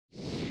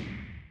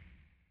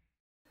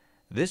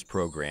This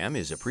program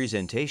is a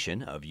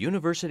presentation of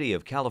University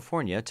of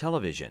California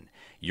Television.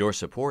 Your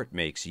support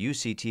makes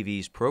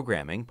UCTV's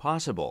programming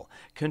possible.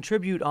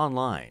 Contribute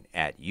online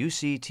at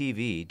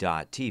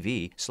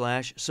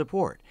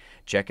uctv.tv/support.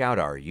 Check out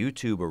our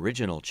YouTube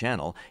original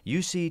channel,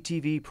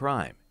 UCTV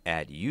Prime,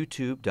 at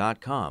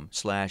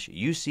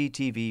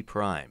youtube.com/UCTV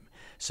Prime.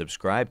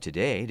 Subscribe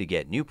today to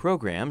get new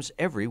programs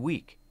every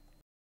week.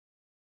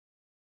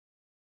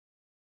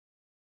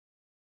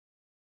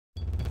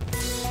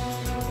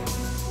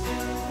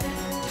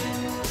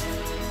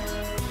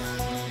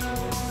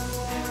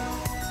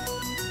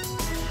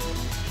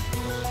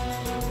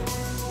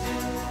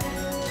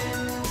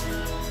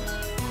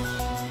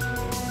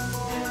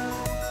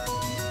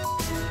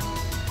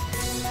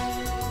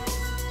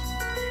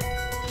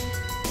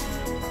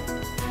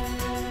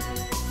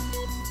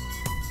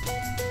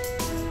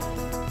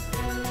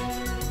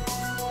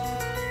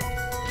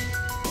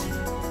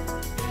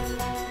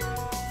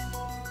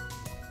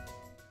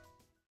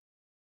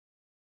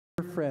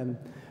 Friend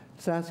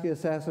Saskia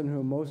Sassen,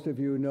 who most of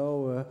you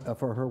know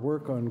for her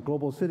work on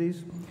global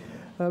cities.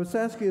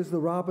 Saskia is the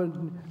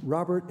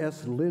Robert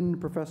S. Lynn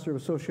Professor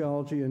of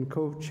Sociology and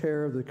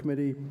co-chair of the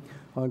Committee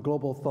on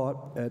Global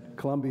Thought at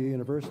Columbia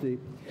University.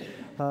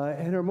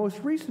 And her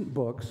most recent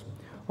books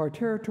are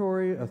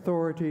Territory,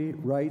 Authority,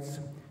 Rights,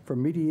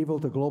 From Medieval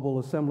to Global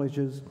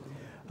Assemblages,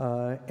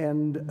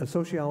 and A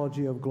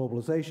Sociology of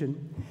Globalization.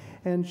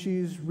 And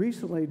she's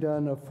recently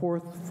done a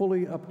fourth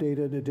fully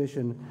updated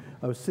edition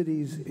of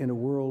Cities in a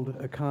World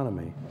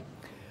Economy.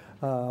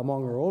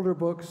 Among her older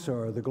books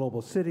are The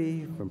Global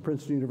City from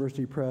Princeton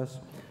University Press.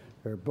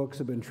 Her books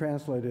have been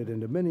translated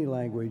into many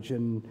languages,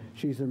 and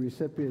she's a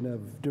recipient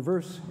of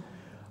diverse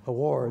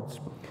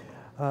awards,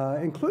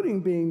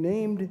 including being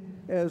named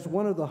as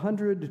one of the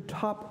 100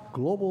 top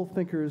global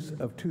thinkers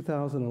of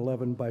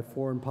 2011 by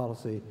Foreign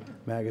Policy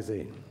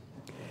magazine.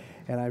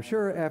 And I'm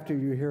sure after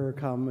you hear her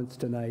comments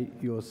tonight,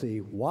 you'll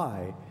see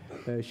why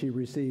she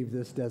received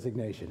this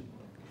designation.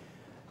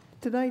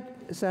 Tonight,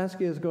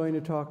 Saskia is going to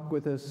talk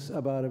with us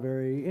about a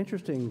very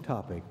interesting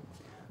topic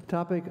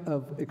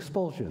of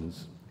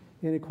expulsions,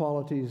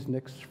 Inequality's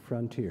next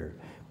frontier.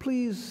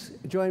 Please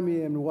join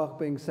me in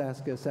welcoming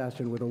Saskia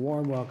Sassen with a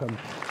warm welcome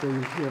to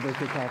the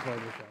University of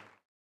California.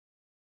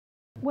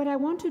 What I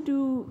want to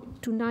do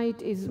tonight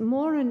is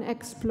more an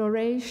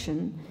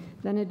exploration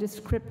than a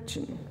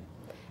description.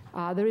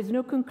 There is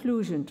no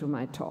conclusion to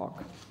my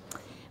talk.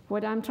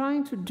 What I'm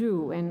trying to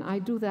do, and I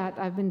do that,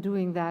 I've been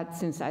doing that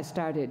since I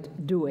started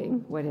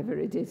doing whatever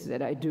it is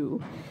that I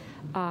do.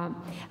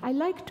 I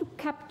like to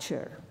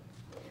capture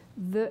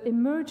the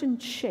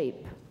emergent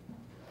shape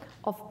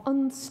of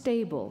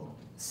unstable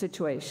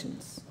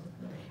situations.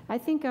 I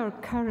think our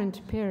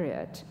current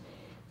period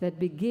that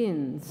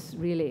begins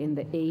really in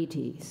the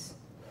 80s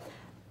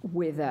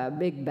with a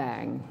Big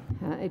Bang,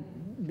 it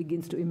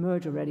begins to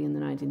emerge already in the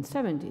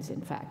 1970s,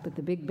 in fact, but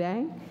the Big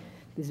Bang,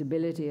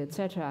 visibility,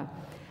 etc.,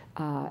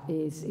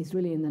 is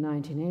really in the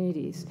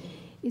 1980s,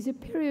 is a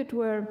period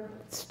where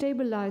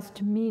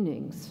stabilized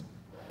meanings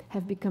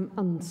have become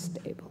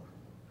unstable.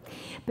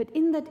 But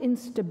in that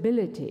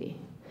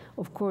instability,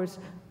 of course,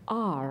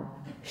 are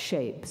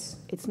shapes.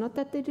 It's not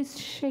that it is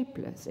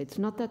shapeless, it's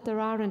not that there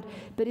aren't,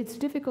 but it's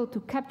difficult to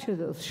capture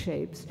those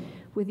shapes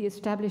with the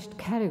established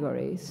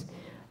categories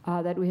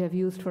that we have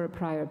used for a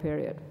prior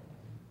period.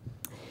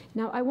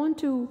 Now, I want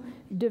to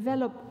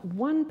develop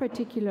one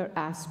particular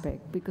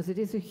aspect because it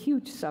is a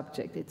huge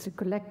subject. It's a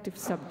collective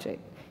subject.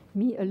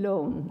 Me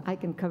alone, I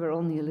can cover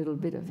only a little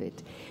bit of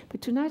it. But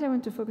tonight I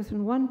want to focus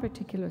on one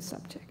particular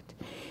subject.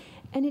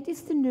 And it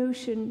is the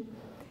notion,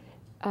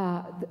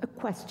 a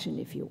question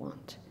if you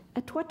want.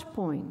 At what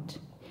point,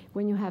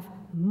 when you have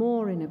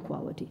more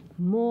inequality,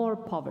 more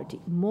poverty,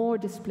 more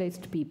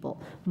displaced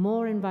people,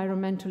 more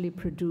environmentally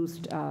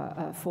produced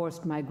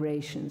forced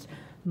migrations,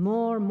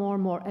 more,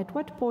 at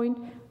what point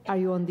are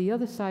you on the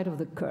other side of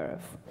the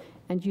curve?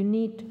 And you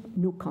need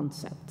new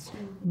concepts,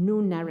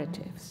 new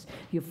narratives.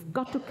 You've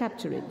got to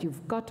capture it.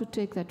 You've got to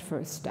take that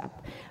first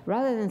step,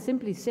 rather than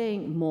simply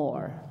saying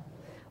more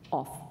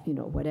of,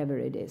 whatever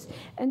it is.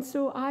 And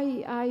so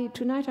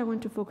tonight I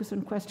want to focus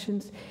on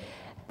questions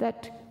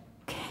that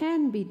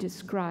can be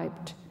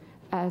described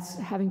as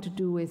having to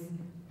do with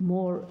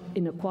more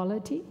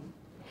inequality,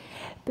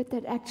 but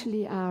that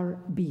actually are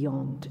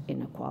beyond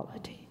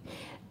inequality.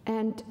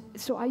 And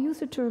so I use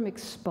the term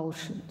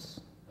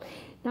expulsions.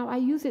 Now I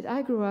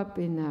grew up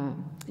in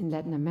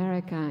Latin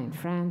America, in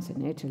France,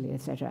 in Italy,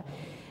 etc.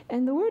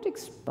 And the word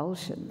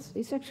expulsions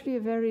is actually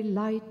a very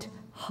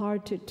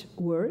light-hearted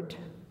word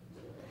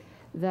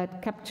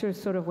that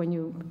captures sort of when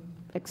you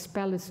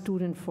expel a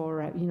student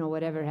for,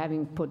 whatever,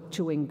 having put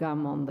chewing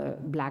gum on the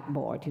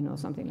blackboard,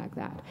 something like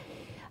that.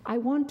 I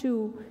want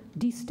to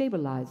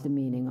destabilize the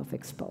meaning of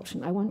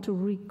expulsion. I want to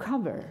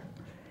recover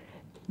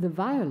the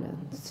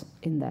violence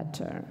in that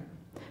term,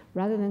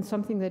 rather than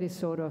something that is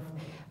sort of,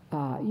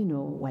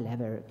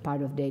 whatever,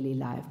 part of daily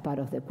life, part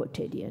of the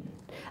quotidian.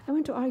 I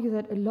want to argue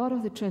that a lot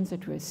of the trends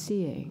that we're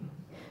seeing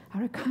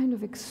are a kind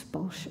of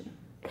expulsion.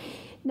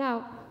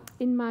 Now,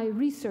 in my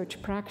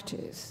research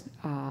practice,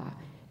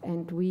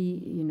 and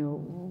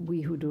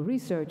we who do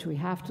research, we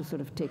have to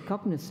sort of take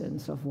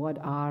cognizance of what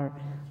are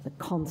the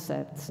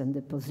concepts and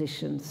the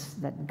positions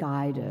that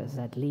guide us,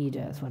 that lead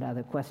us, what are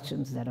the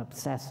questions that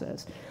obsess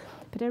us.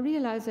 But I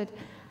realized that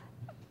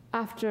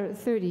after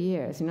 30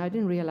 years, I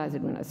didn't realize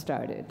it when I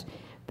started,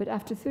 but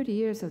after 30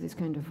 years of this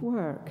kind of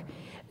work,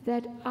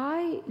 that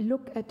I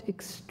look at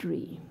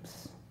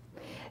extremes.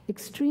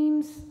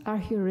 Extremes are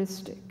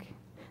heuristic.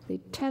 They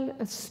tell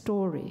a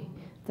story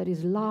that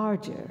is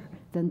larger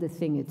than the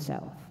thing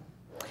itself.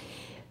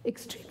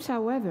 Extremes,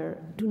 however,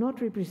 do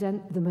not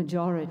represent the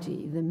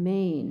majority, the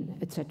main,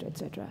 etc.,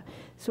 etc.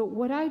 So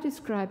what I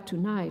describe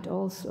tonight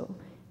also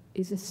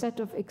is a set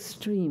of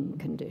extreme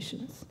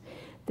conditions.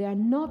 They are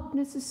not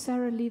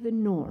necessarily the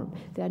norm.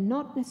 They are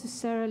not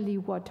necessarily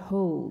what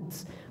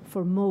holds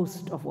for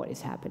most of what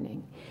is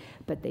happening.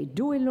 But they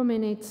do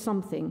illuminate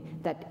something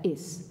that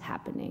is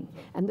happening.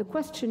 And the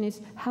question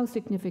is, how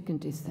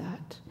significant is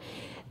that?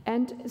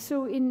 And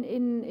so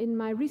in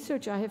my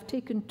research, I have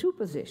taken two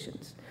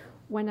positions.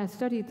 When I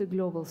studied the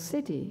global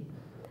city,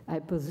 I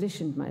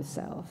positioned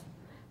myself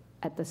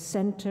at the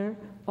center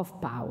of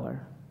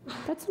power.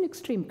 That's an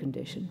extreme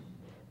condition.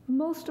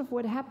 Most of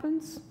what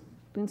happens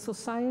in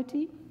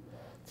society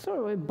sort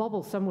of a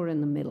bubble somewhere in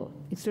the middle.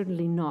 It's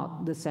certainly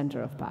not the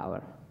center of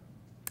power.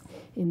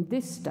 In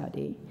this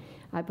study,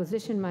 I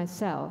positioned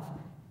myself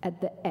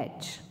at the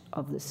edge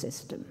of the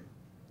system.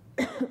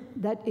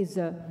 That is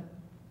a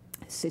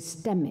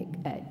systemic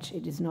edge.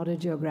 It is not a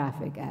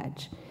geographic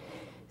edge.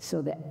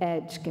 So the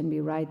edge can be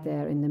right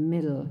there in the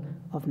middle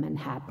of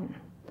Manhattan.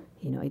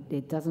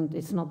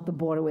 It's not the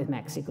border with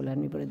Mexico, let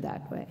me put it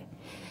that way.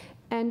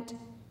 And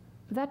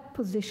that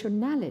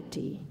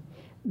positionality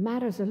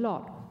matters a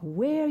lot,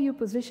 where you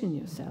position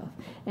yourself.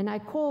 And I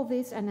call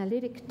this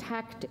analytic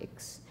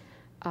tactics.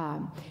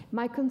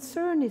 My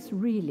concern is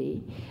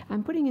really,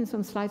 I'm putting in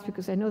some slides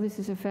because I know this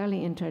is a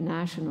fairly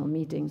international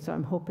meeting, so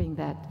I'm hoping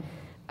that,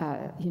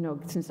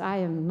 since I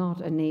am not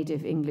a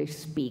native English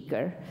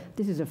speaker,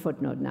 this is a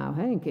footnote now,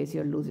 in case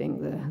you're losing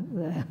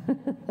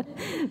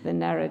the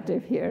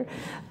narrative here,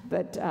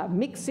 but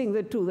mixing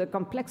the two, the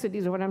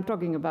complexities of what I'm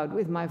talking about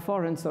with my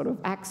foreign sort of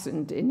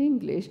accent in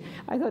English,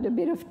 I thought a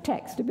bit of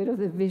text, a bit of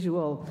the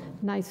visual,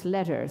 nice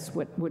letters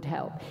would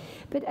help.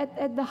 But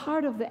at the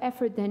heart of the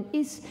effort then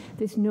is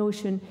this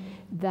notion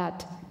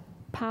that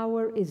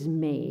power is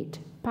made.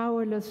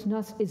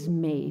 Powerlessness is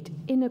made.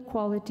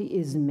 Inequality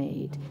is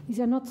made. These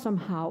are not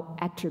somehow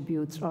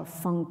attributes or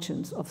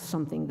functions of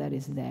something that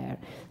is there,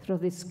 sort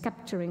of this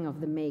capturing of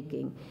the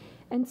making.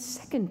 And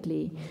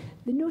secondly,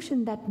 the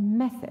notion that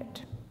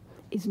method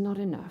is not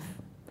enough.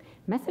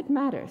 Method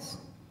matters,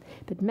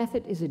 but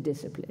method is a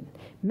discipline.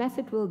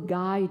 Method will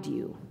guide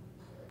you.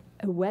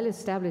 A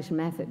well-established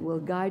method will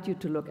guide you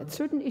to look at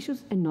certain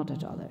issues and not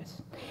at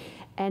others.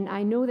 And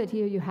I know that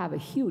here you have a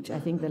huge, I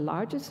think the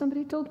largest,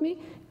 somebody told me,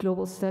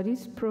 global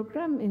studies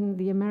program in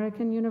the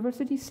American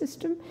university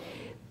system.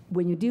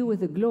 When you deal with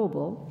the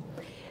global,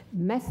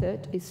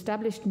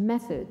 established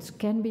methods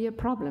can be a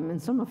problem,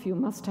 and some of you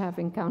must have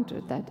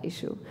encountered that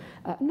issue.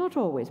 Not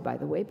always, by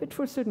the way, but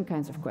for certain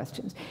kinds of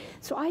questions.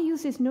 So I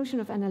use this notion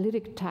of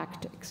analytic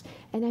tactics,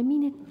 and I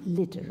mean it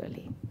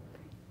literally.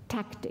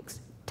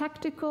 Tactics.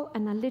 Tactical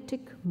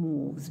analytic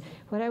moves.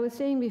 What I was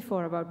saying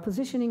before about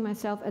positioning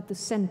myself at the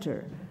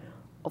center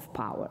of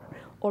power,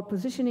 or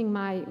positioning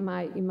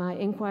my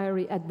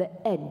inquiry at the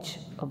edge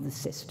of the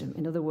system,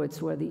 in other words,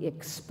 where the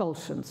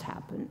expulsions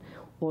happen,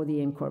 or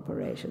the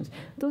incorporations.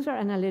 Those are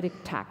analytic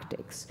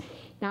tactics.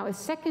 Now, a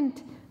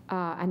second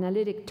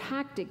analytic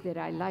tactic that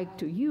I like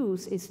to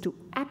use is to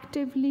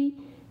actively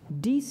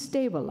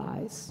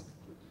destabilize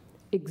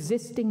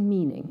existing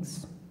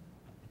meanings.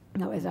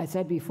 Now, as I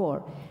said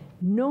before,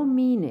 no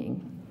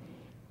meaning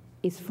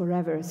is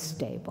forever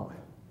stable.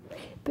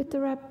 But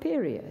there are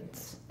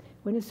periods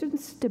when a certain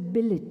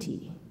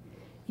stability,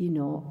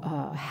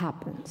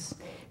 happens.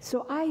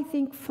 So I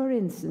think, for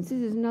instance, this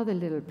is another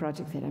little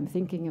project that I'm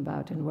thinking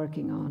about and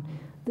working on,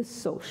 the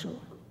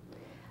social.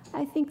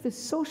 I think the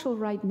social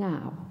right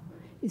now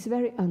is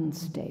very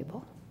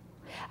unstable.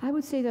 I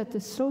would say that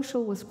the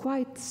social was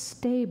quite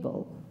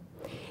stable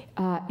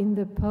in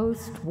the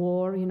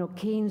post-war,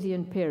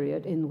 Keynesian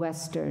period in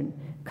Western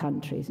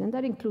countries, and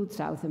that includes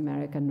South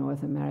America,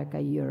 North America,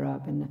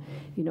 Europe, and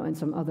and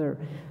some other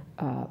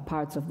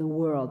parts of the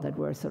world that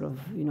were sort of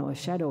a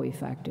shadow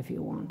effect, if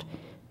you want.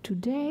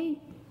 Today,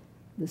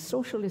 the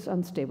social is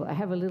unstable. I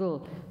have a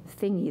little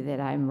thingy that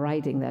I'm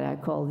writing that I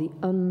call the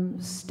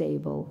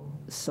unstable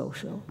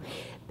social.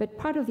 But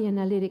part of the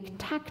analytic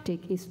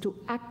tactic is to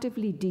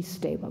actively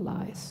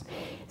destabilize.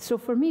 So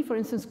for me, for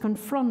instance,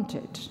 confront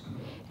it.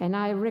 And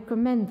I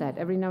recommend that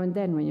every now and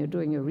then when you're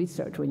doing your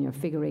research, when you're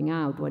figuring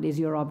out what is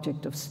your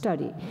object of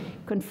study,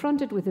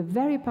 confront it with a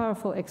very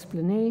powerful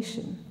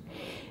explanation.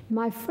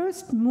 My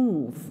first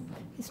move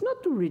is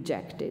not to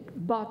reject it,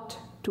 but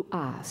to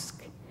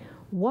ask,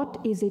 what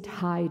is it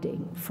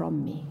hiding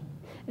from me?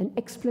 An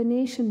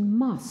explanation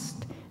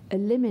must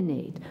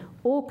eliminate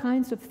all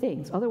kinds of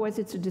things. Otherwise,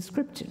 it's a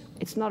description.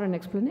 It's not an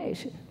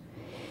explanation.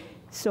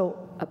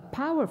 So a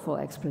powerful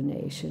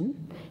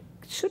explanation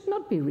should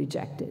not be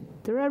rejected.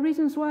 There are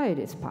reasons why it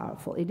is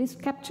powerful. It is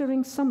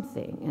capturing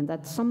something, and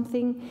that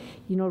something,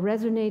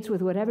 resonates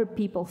with whatever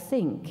people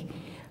think.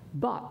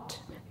 But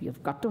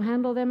you've got to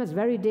handle them as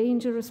very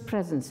dangerous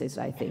presences,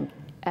 I think,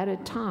 at a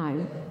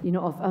time,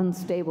 of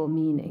unstable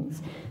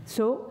meanings.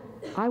 So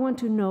I want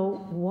to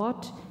know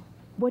what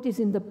is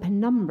in the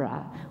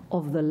penumbra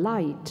of the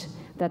light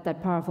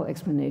that powerful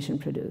explanation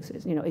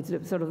produces.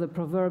 It's sort of the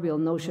proverbial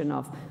notion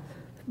of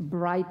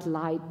bright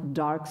light,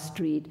 dark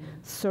street,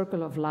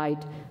 circle of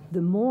light.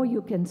 The more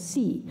you can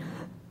see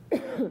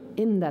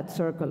in that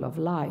circle of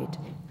light,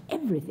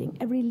 everything,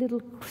 every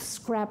little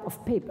scrap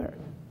of paper,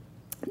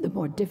 the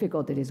more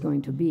difficult it is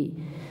going to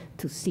be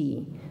to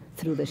see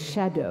through the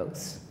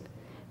shadows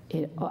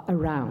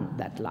around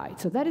that light.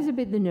 So that is a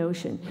bit the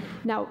notion.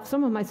 Now,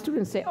 some of my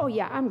students say, oh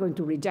yeah, I'm going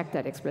to reject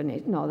that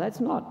explanation. No, that's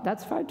not.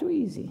 That's far too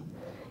easy.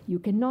 You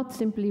cannot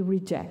simply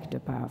reject a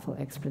powerful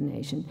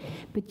explanation,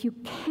 but you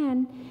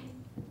can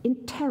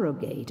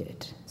interrogate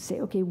it.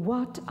 Say, okay,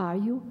 what are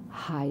you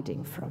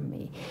hiding from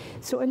me?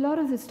 So a lot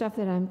of the stuff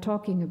that I'm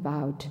talking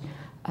about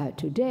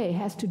today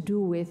has to do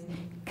with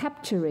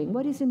capturing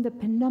what is in the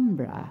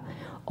penumbra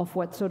of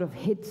what sort of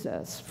hits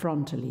us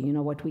frontally,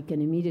 what we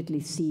can immediately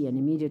see and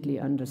immediately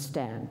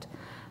understand.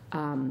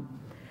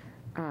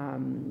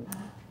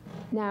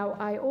 Now,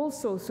 I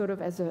also sort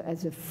of, as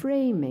a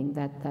framing,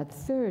 that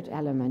third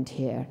element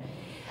here,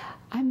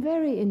 I'm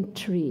very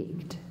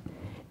intrigued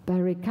by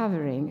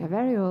recovering a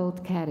very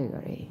old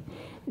category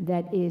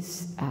that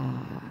is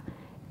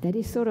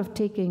sort of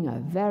taking a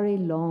very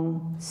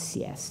long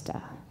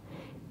siesta.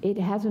 It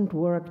hasn't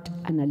worked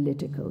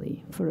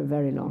analytically for a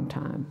very long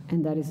time,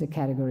 and that is the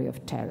category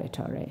of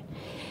territory.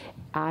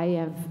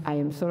 I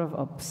am sort of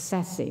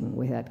obsessing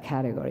with that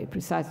category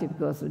precisely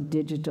because of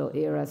digital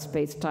era,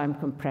 space-time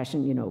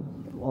compression,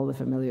 all the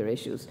familiar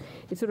issues.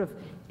 It sort of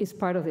is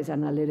part of this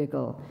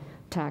analytical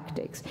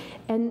tactics.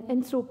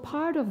 And so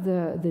part of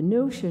the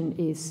notion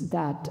is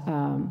that,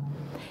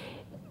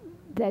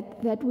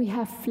 that we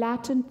have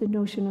flattened the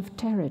notion of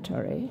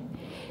territory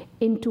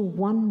into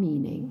one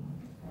meaning,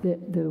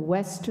 the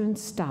Western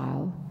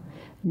style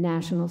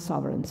national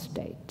sovereign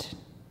state.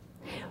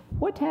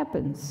 What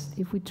happens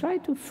if we try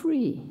to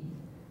free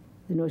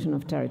the notion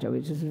of territory,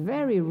 which is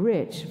very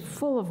rich,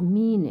 full of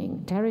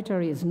meaning?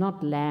 Territory is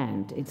not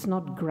land, it's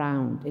not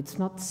ground, it's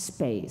not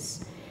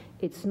space,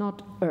 it's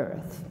not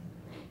earth.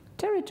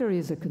 Territory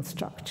is a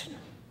construction.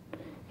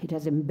 It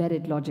has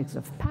embedded logics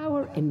of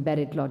power,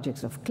 embedded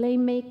logics of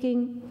claim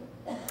making.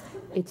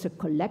 It's a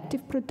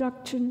collective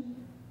production.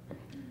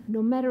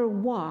 No matter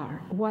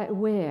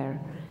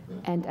where,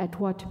 and at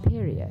what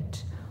period,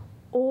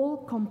 all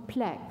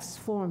complex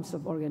forms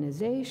of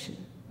organization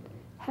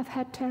have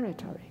had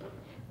territory.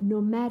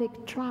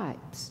 Nomadic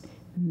tribes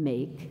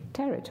make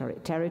territory.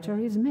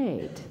 Territory is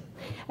made.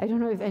 I don't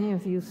know if any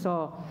of you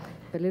saw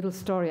a little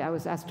story I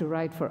was asked to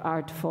write for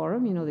Art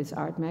Forum, this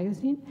art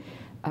magazine,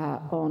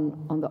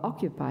 on the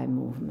Occupy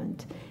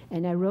movement.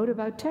 And I wrote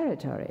about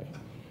territory.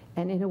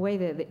 And in a way,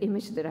 the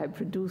image that I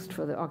produced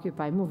for the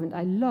Occupy movement,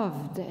 I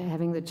loved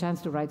having the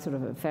chance to write sort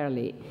of a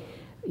fairly,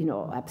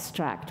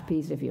 abstract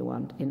piece, if you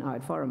want, in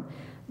Art Forum.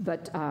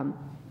 But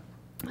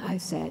I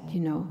said,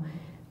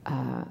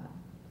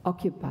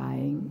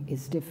 occupying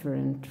is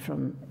different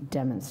from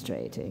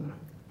demonstrating.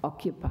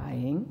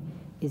 Occupying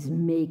is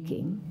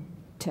making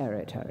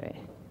territory.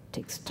 It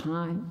takes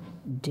time,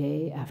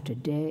 day after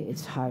day,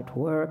 it's hard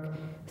work,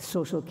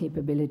 social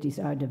capabilities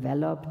are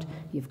developed,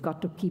 you've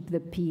got to keep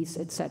the peace,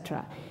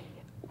 etc.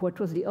 What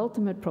was the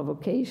ultimate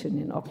provocation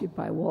in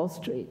Occupy Wall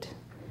Street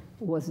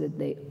was that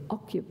they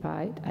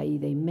occupied, i.e.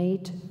 they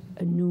made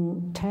a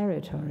new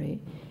territory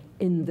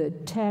in the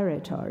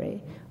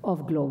territory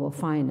of global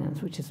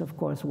finance, which is, of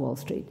course, Wall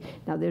Street.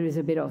 Now, there is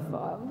a bit of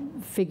a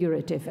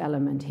figurative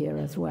element here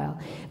as well.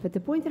 But the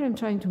point that I'm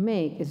trying to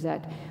make is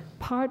that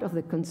part of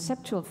the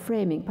conceptual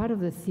framing, part of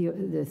the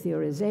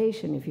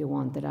theorization, if you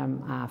want, that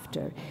I'm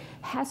after,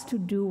 has to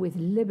do with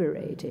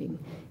liberating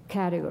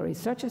categories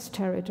such as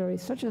territory,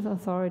 such as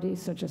authority,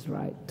 such as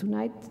right.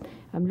 Tonight,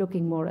 I'm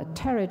looking more at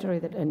territory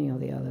than any of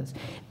the others.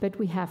 But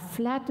we have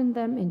flattened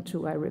them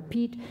into, I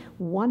repeat,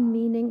 one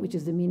meaning, which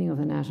is the meaning of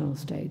the national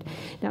state.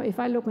 Now,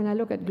 when I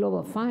look at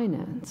global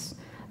finance,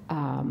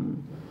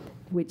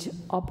 which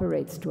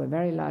operates to a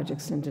very large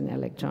extent in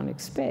electronic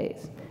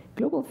space,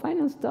 global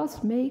finance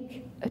does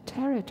make a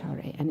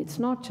territory. And it's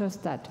not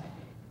just that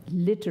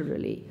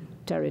literally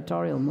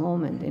territorial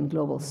moment in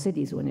global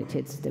cities when it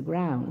hits the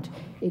ground.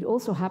 It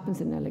also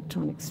happens in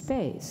electronic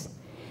space.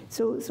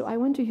 So I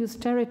want to use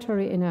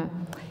territory in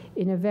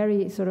a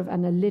very sort of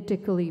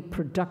analytically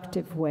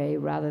productive way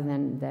rather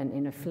than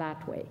in a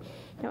flat way.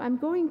 Now I'm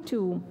going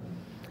to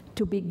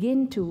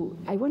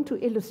I want to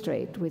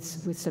illustrate with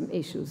some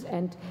issues.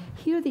 And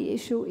here the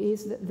issue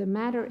is, the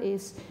matter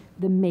is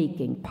the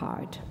making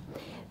part.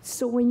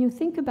 So when you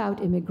think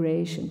about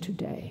immigration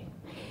today,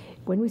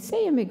 when we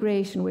say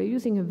immigration, we're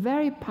using a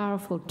very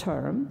powerful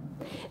term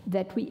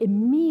that we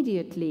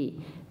immediately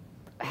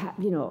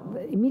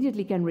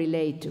immediately can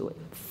relate to it.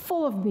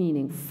 Full of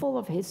meaning, full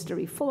of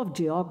history, full of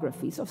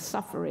geographies, of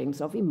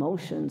sufferings, of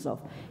emotions, of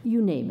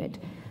you name it.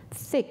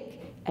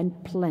 Thick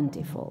and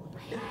plentiful.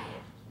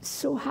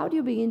 So how do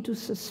you begin to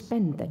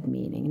suspend that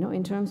meaning?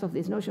 In terms of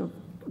this notion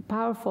of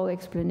powerful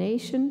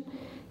explanation,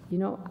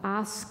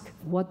 ask,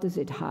 what does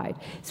it hide?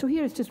 So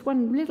here is just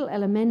one little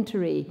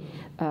elementary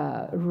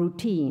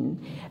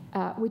routine,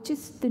 which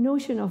is the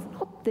notion of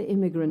not the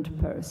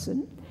immigrant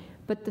person,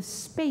 but the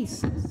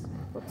spaces,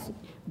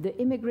 the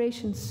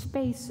immigration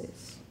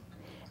spaces.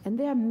 And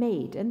they are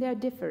made, and they are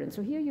different.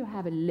 So here you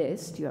have a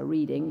list, you are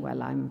reading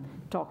while I'm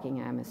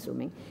talking, I'm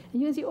assuming,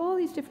 and you can see all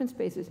these different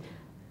spaces.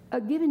 A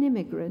given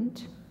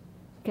immigrant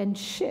can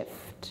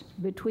shift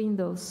between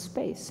those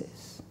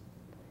spaces.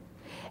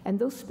 And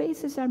those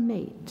spaces are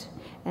made,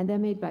 and they're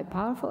made by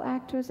powerful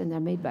actors, and they're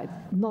made by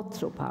not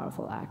so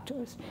powerful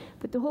actors.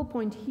 But the whole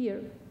point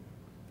here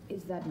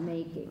is that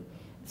making.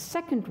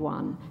 Second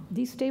one,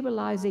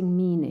 destabilizing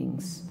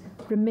meanings,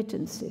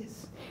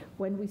 remittances.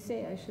 When we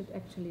say, I should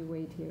actually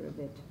wait here a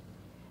bit.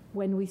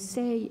 When we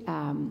say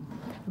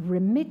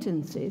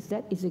remittances,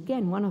 that is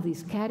again one of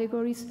these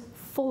categories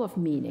full of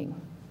meaning,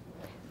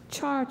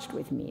 charged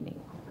with meaning.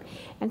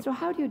 And so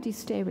how do you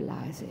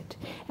destabilize it?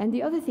 And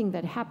the other thing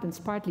that happens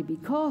partly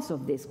because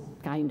of this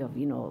kind of,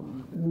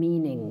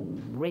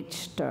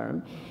 meaning-rich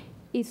term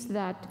is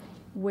that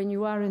when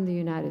you are in the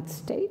United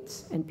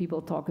States and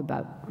people talk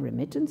about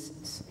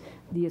remittances,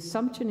 the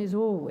assumption is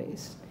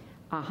always,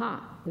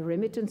 the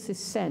remittance is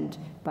sent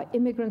by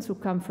immigrants who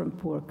come from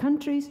poor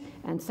countries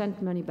and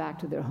send money back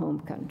to their home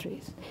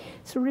countries.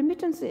 So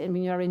remittance,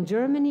 when you are in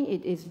Germany,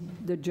 it is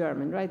the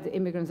German, right? The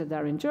immigrants that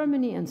are in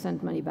Germany and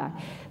send money back.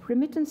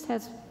 Remittance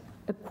has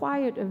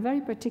acquired a very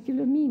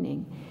particular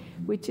meaning,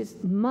 which is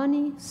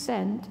money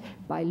sent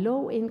by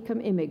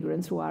low-income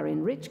immigrants who are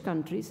in rich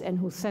countries and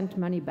who send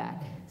money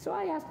back. So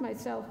I asked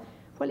myself,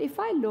 well, if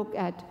I look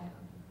at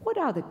what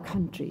are the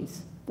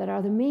countries that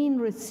are the main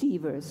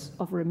receivers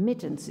of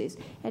remittances,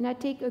 and I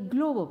take a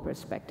global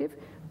perspective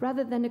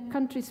rather than a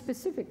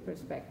country-specific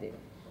perspective,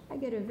 I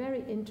get a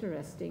very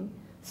interesting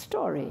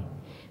story,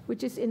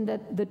 which is in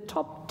that the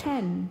top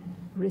 10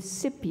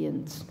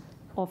 recipients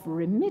of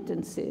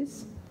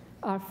remittances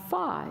are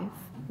 5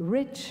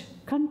 rich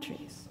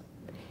countries.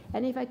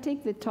 And if I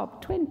take the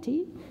top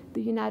 20,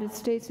 the United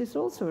States is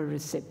also a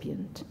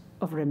recipient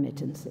of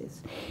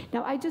remittances.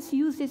 Now, I just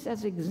use this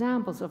as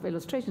examples of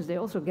illustrations. They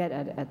also get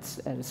at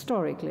a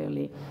story,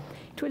 clearly,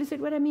 to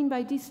illustrate what I mean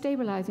by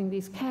destabilizing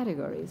these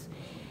categories.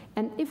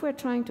 And if we're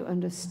trying to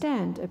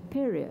understand a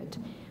period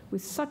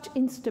with such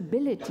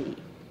instability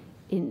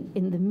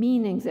in the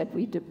meanings that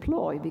we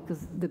deploy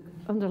because the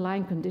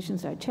underlying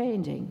conditions are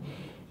changing,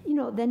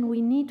 then we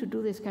need to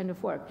do this kind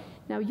of work.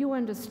 Now, you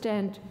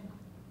understand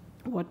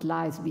what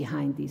lies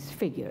behind these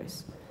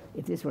figures.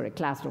 If this were a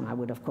classroom, I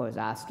would, of course,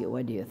 ask you,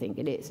 what do you think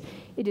it is?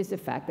 It is the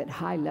fact that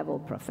high-level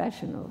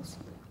professionals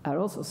are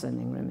also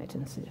sending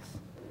remittances.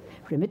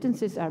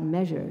 Remittances are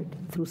measured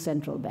through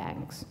central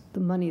banks,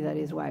 the money that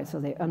is wired, so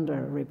they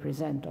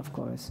underrepresent, of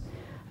course,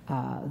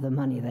 the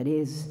money that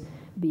is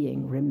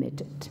being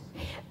remitted.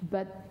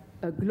 But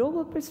a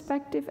global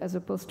perspective, as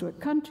opposed to a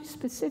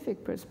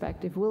country-specific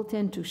perspective, will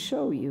tend to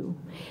show you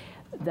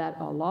that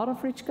a lot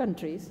of rich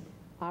countries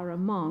are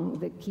among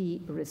the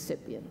key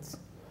recipients.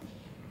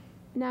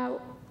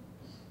 Now,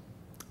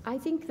 I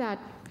think that,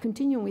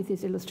 continuing with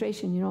this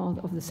illustration,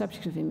 of the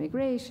subject of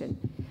immigration,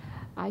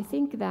 I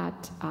think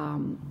that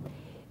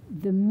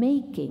the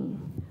making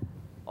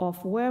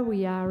of where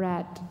we are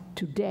at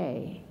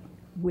today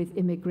with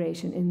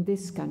immigration in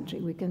this country,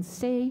 we can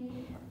say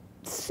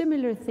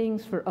similar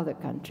things for other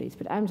countries,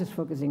 but I'm just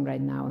focusing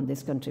right now on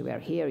this country we're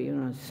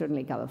here.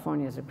 Certainly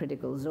California is a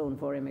critical zone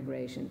for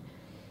immigration.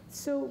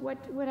 So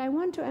what I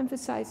want to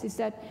emphasize is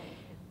that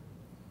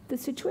the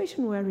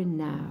situation we're in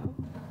now,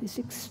 this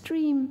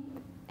extreme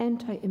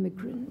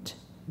anti-immigrant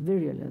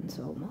virulence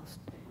almost,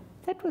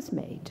 that was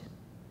made.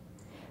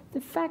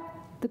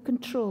 The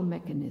control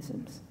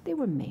mechanisms, they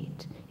were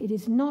made. It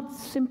is not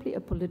simply a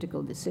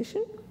political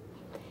decision.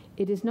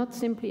 It is not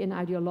simply an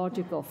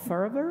ideological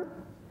fervor.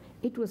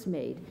 It was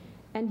made.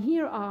 And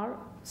here are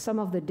some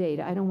of the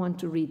data. I don't want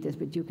to read this,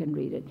 but you can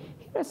read it.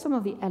 Here are some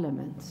of the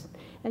elements.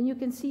 And you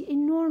can see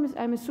enormous,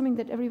 I'm assuming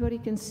that everybody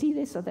can see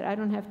this so that I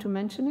don't have to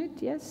mention it,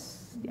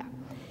 yes? Yeah.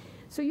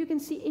 So you can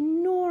see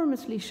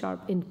enormously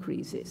sharp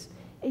increases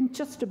in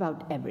just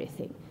about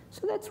everything.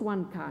 So that's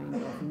one kind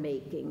of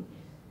making.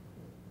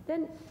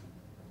 Then,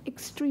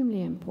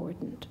 extremely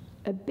important,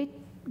 a bit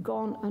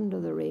gone under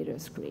the radar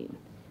screen,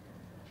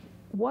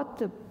 what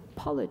the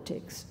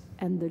politics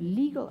and the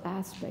legal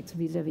aspects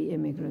vis-a-vis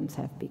immigrants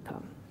have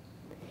become.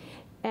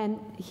 And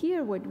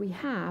here what we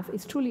have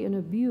is truly an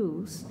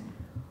abuse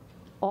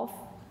of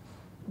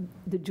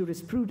the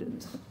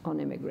jurisprudence on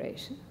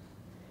immigration.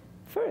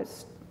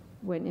 First,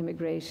 when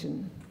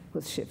immigration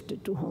was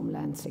shifted to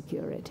Homeland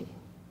Security.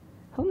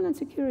 Homeland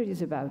Security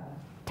is about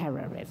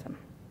terrorism,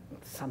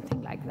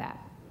 something like that.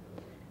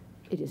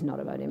 It is not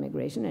about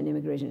immigration, and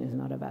immigration is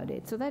not about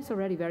it. So that's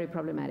already very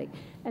problematic.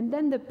 And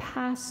then the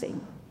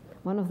passing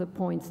one of the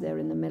points there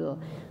in the middle,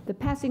 the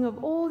passing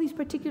of all these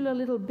particular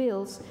little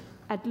bills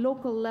at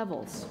local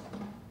levels.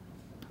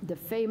 The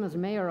famous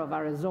mayor of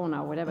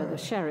Arizona, whatever, the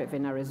sheriff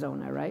in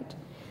Arizona, right?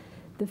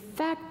 The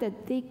fact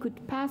that they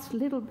could pass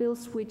little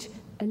bills which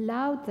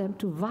allowed them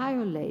to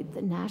violate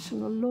the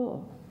national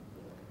law.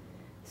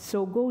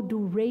 So go do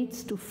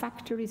raids to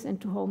factories and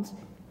to homes,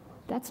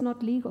 that's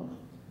not legal.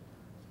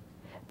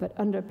 But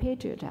under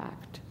Patriot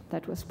Act,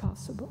 that was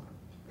possible.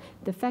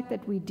 The fact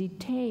that we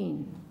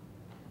detain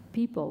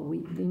people,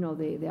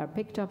 they are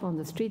picked up on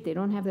the street, they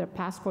don't have their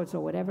passports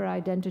or whatever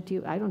identity.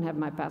 I don't have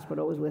my passport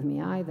always with me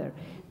either.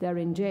 They're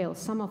in jail.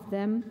 Some of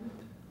them,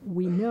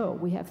 we know,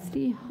 we have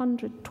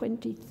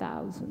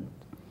 320,000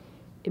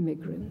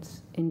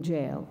 immigrants in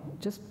jail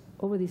just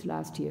over these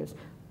last years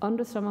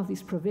under some of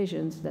these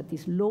provisions that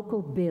these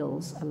local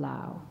bills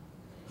allow.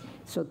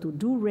 So to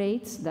do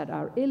raids that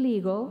are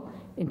illegal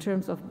in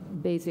terms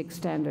of basic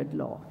standard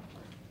law,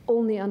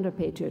 only under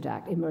Patriot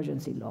Act,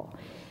 emergency law.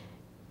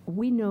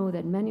 We know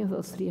that many of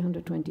those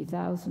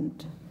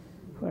 320,000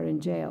 who are in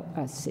jail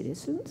are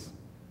citizens.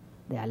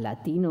 They are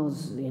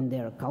Latinos in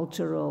their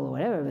cultural or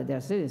whatever, but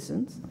they're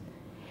citizens.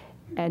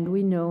 And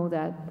we know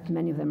that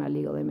many of them are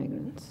legal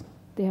immigrants.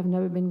 They have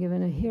never been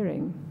given a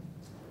hearing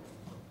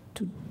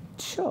to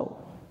show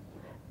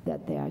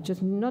that they are.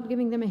 Just not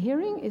giving them a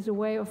hearing is a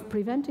way of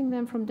preventing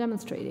them from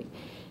demonstrating.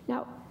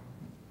 Now,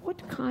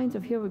 what kinds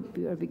of, here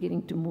we are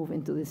beginning to move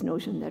into this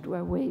notion that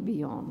we're way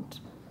beyond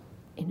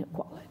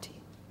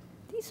inequality.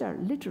 These are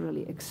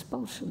literally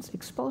expulsions,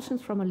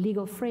 expulsions from a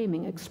legal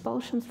framing,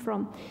 expulsions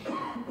from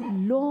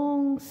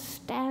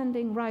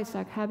long-standing rights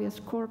like habeas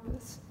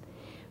corpus.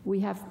 We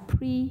have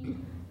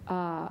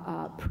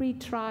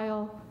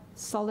pre-trial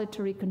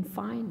solitary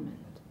confinement,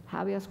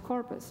 habeas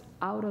corpus,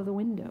 out of the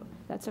window.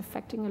 That's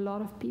affecting a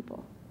lot of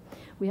people.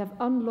 We have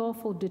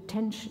unlawful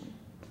detention,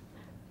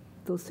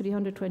 those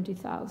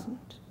 320,000.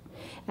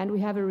 And we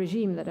have a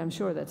regime that I'm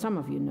sure that some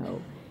of you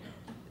know,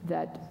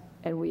 that,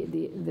 and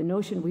the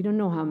notion, we don't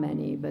know how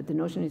many, but the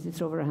notion is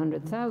it's over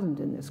 100,000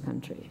 in this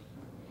country.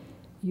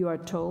 You are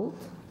told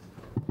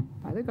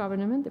by the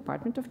government,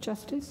 Department of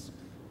Justice,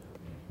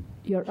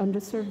 you're under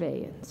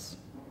surveillance.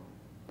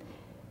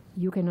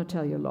 You cannot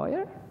tell your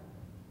lawyer,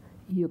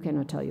 you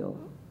cannot tell your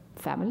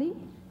family,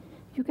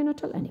 you cannot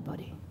tell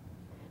anybody.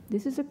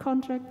 This is a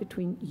contract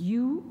between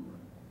you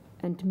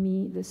and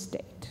me, the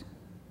state.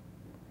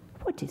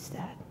 What is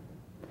that?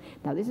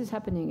 Now, this is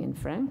happening in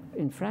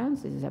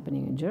France, this is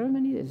happening in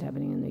Germany, this is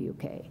happening in the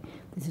UK.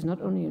 This is not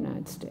only the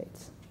United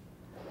States.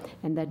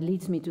 And that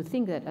leads me to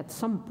think that at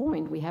some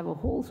point we have a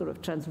whole sort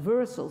of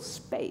transversal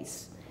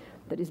space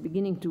that is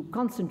beginning to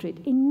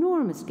concentrate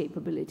enormous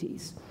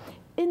capabilities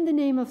in the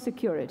name of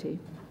security.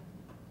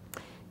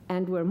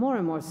 And where more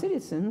and more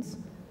citizens,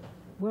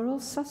 we're all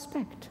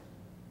suspect.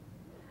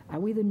 Are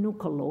we the new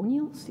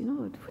colonials? You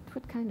know,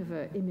 what kind of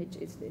an image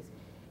is this?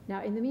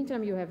 Now, in the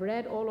meantime, you have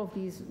read all of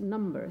these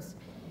numbers.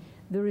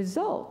 The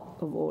result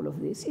of all of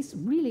this is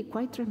really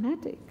quite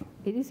dramatic.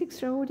 It is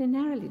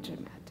extraordinarily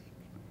dramatic.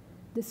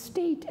 The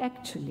state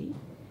actually,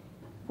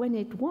 when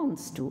it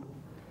wants to,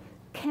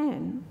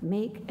 can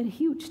make a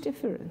huge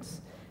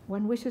difference.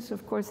 One wishes,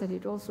 of course, that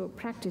it also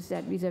practice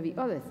that vis-a-vis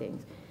other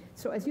things.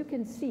 So as you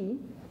can see,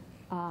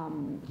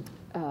 one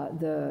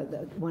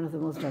of the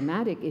most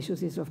dramatic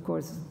issues is, of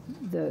course,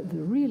 the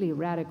really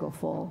radical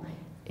fall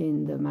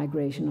in the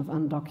migration of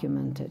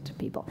undocumented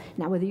people.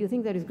 Now, whether you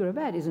think that is good or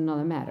bad is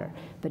another matter,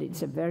 but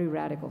it's a very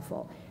radical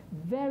fall.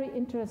 Very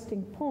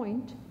interesting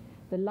point,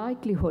 the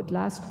likelihood,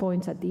 last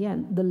points at the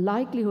end, the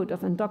likelihood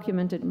of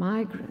undocumented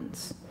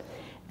migrants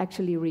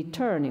actually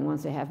returning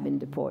once they have been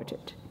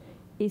deported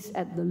is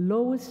at the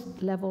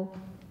lowest level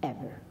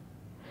ever.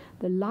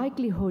 The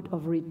likelihood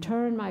of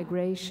return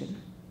migration,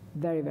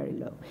 very, very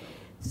low.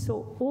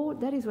 So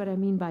that is what I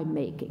mean by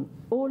making.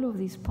 All of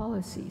these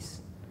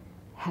policies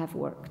have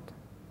worked.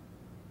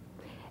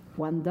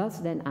 One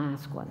does then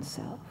ask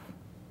oneself,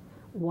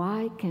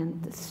 why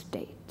can't the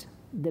state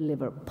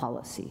deliver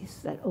policies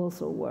that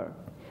also work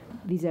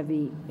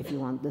vis-a-vis, if you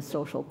want, the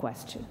social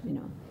question, you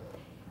know,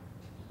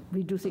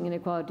 reducing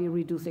inequality,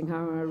 reducing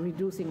harm,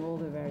 reducing all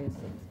the various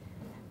things.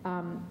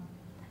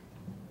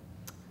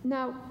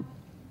 Now,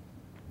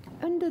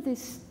 under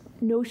this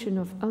notion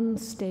of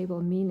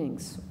unstable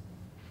meanings,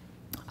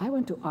 I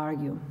want to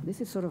argue,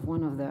 this is sort of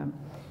one of the,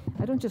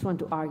 I don't just want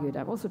to argue it,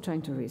 I'm also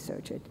trying to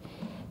research it,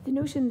 the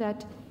notion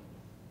that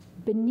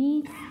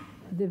beneath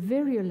the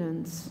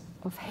virulence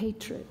of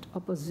hatred,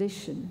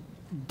 opposition,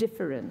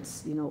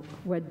 difference, you know,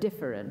 we're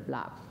different,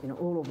 blah, you know,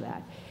 all of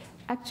that,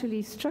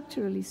 actually,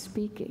 structurally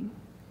speaking,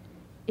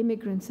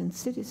 immigrants and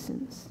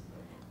citizens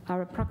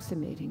are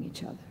approximating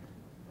each other.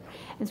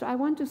 And so I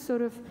want to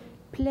sort of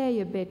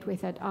play a bit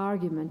with that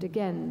argument,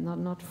 again,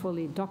 not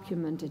fully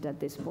documented at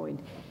this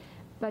point,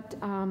 but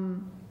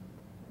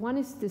one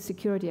is the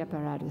security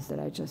apparatus that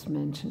I just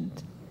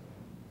mentioned,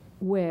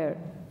 where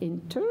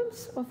in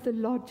terms of the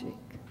logic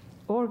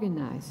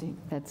organizing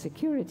that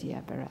security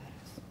apparatus,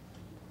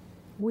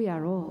 we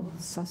are all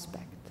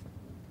suspect.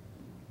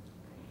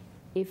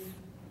 If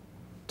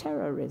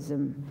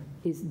terrorism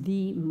is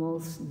the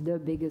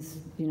biggest,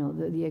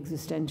 the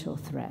existential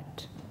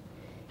threat.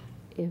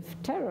 If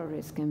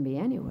terrorists can be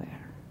anywhere,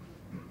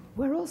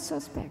 we're all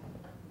suspect.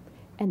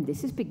 And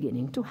this is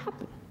beginning to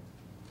happen.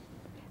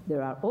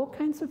 There are all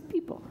kinds of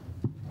people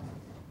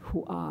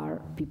who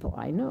are people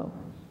I know,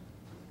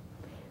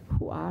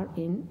 who are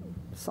in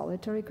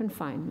solitary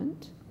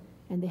confinement,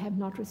 and they have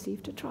not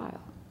received a trial.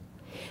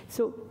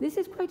 So this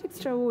is quite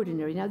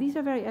extraordinary. Now, these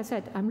are I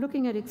said, I'm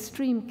looking at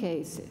extreme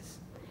cases.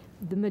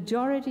 The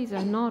majorities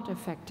are not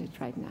affected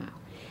right now.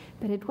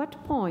 But at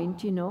what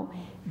point,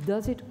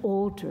 does it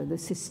alter the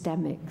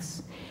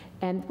systemics?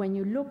 And when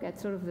you look at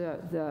sort of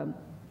the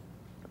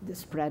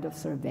spread of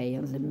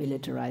surveillance, the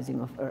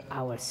militarizing of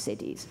our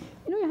cities,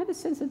 you have a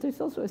sense that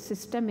there's also a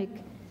systemic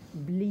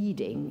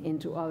bleeding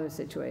into other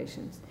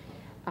situations.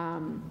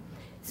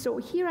 So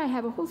here I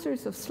have a whole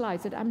series of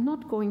slides that I'm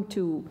not going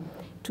to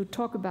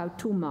talk about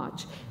too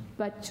much,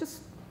 but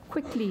just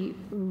quickly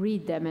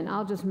read them, and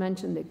I'll just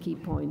mention the key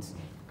points.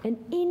 An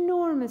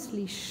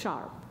enormously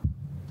sharp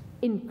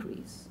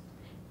increase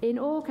in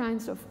all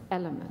kinds of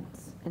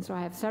elements. And so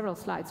I have several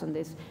slides on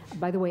this.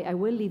 By the way, I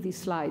will leave these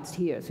slides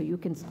here, so you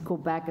can go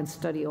back and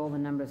study all the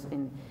numbers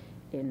in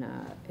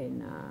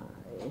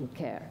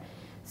care.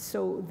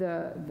 So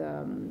the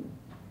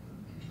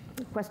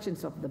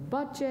questions of the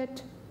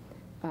budget.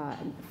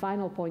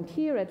 Final point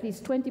here, at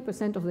least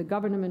 20% of the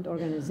government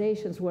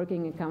organizations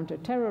working in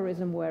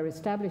counterterrorism were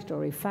established or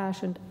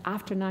refashioned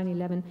after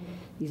 9/11.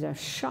 These are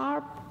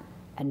sharp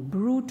and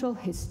brutal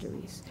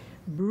histories.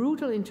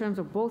 Brutal in terms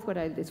of both what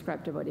I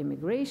described about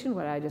immigration,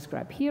 what I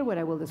describe here, what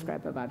I will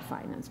describe about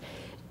finance.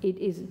 It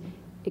is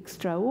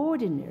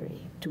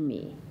extraordinary to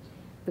me,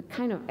 the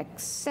kind of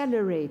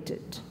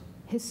accelerated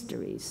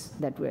histories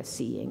that we're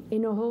seeing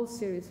in a whole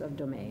series of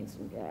domains.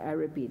 I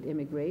repeat,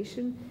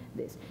 immigration,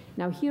 this.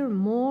 Now here,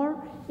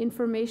 more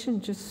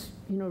information, just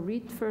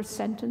read first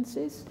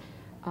sentences.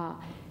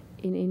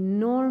 An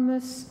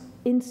enormous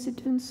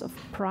incidence of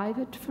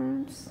private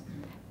firms,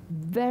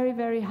 very,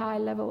 very high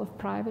level of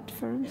private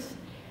firms,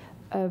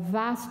 a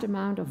vast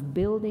amount of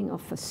building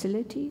of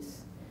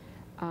facilities.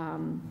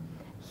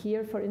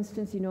 Here, for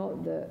instance,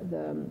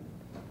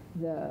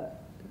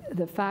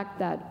 the fact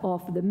that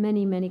of the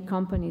many, many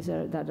companies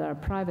that are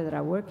private that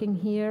are working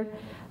here,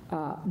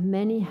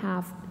 many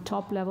have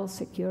top-level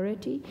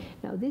security.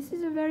 Now, this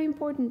is a very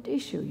important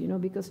issue,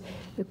 because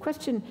the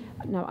question,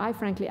 now, I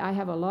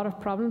have a lot of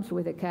problems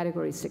with the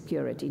category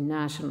security,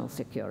 national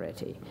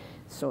security.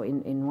 So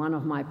in one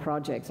of my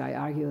projects, I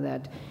argue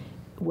that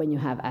when you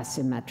have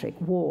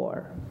asymmetric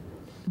war,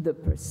 the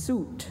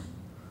pursuit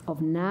of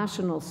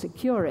national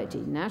security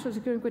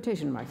in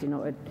quotation marks,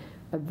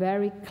 a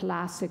very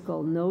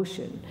classical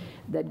notion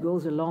that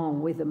goes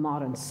along with the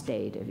modern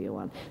state, if you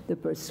want. The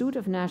pursuit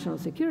of national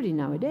security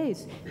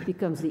nowadays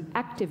becomes the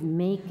active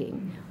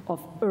making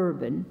of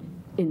urban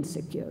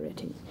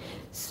insecurity.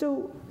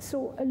 So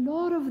a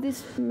lot of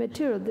this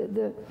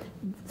material,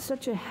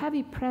 such a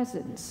heavy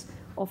presence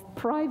of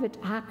private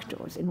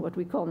actors in what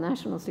we call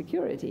national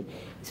security,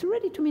 is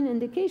already to me an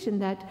indication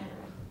that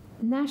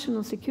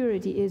national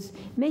security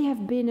may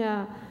have been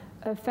a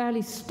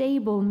fairly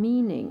stable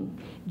meaning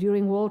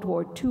during World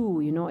War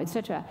II,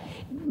 etc.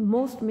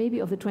 Most maybe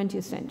of the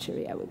 20th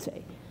century, I would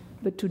say.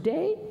 But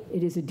today,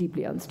 it is a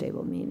deeply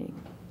unstable meaning.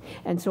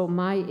 And so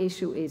my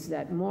issue is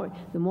that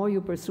the more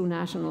you pursue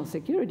national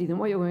security, the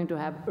more you're going to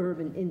have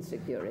urban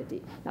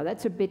insecurity. Now,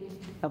 that's a bit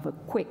of a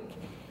quick,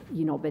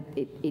 but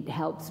it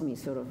helps me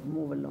sort of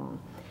move along.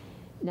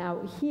 Now,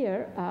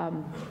 here,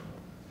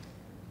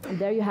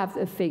 there you have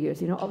the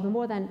figures, of the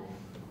more than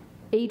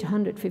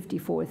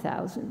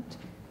 854,000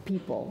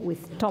 people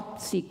with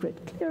top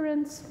secret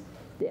clearance,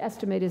 the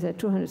estimate is that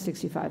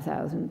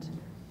 265,000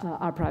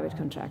 are private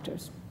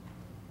contractors.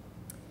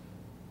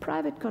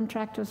 Private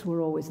contractors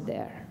were always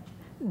there.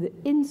 The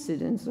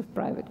incidence of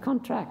private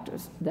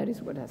contractors, that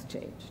is what has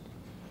changed.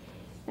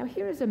 Now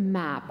here is a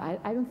map.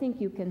 I don't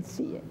think you can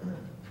see it.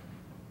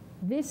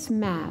 This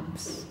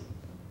maps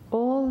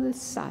all the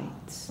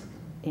sites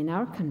in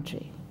our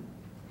country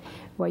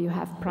where you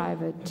have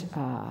private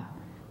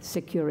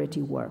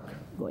security work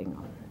going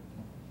on.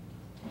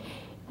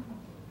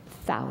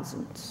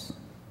 Thousands.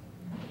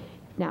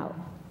 Now,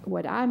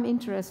 what I'm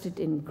interested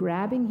in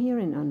grabbing here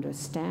and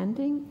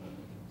understanding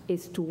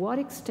is to what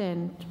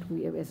extent,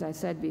 as I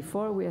said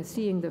before, we are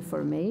seeing the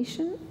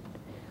formation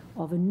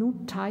of a new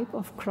type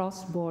of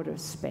cross-border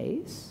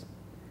space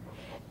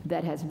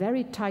that has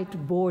very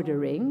tight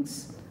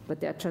borderings, but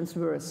they're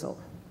transversal.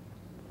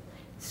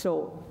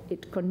 So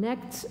it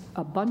connects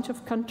a bunch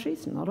of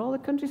countries, not all the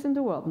countries in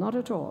the world, not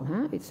at all.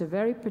 It's a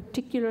very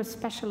particular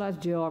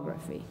specialized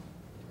geography.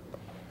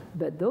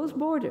 But those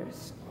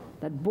borders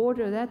that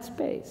border that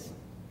space,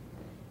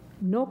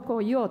 no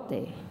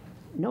coyote,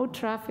 no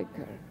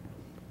trafficker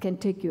can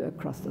take you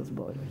across those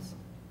borders.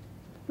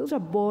 Those are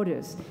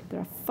borders that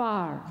are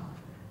far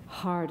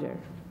harder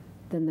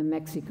than the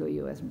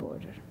Mexico-US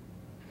border.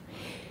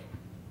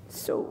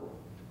 So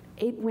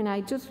when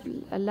I just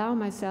allow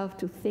myself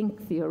to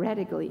think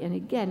theoretically, and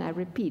again, I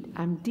repeat,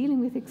 I'm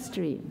dealing with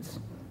extremes.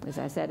 as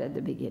I said at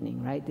the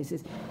beginning, right? This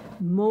is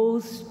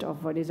most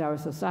of what is our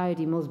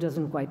society, most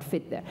doesn't quite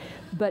fit there.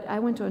 But I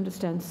want to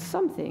understand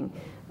something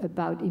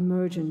about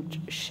emergent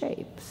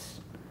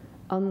shapes,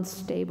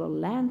 unstable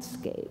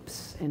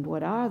landscapes, and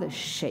what are the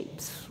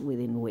shapes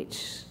within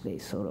which they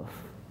sort of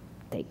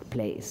take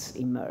place,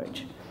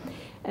 emerge.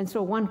 And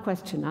so one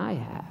question I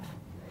have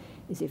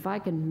is if I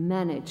can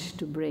manage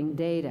to bring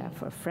data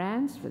for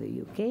France, for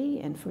the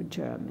UK, and for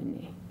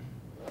Germany,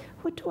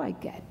 what do I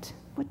get?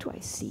 What do I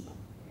see?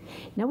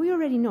 Now, we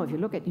already know, if you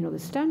look at, the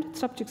standard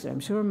subjects that I'm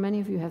sure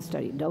many of you have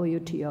studied,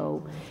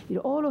 WTO,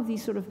 all of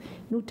these sort of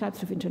new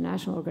types of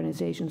international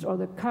organizations, or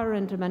the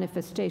current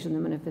manifestation, the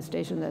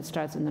manifestation that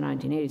starts in the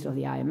 1980s of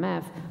the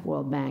IMF,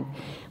 World Bank.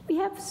 We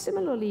have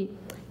similarly,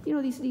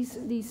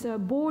 these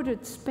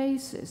bordered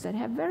spaces that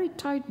have very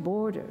tight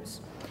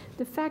borders.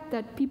 The fact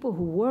that people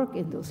who work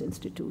in those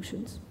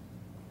institutions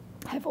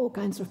have all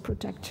kinds of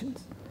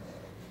protections.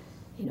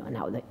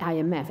 Now the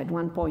IMF at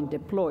one point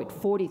deployed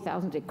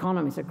 40,000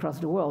 economists across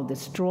the world,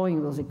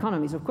 destroying those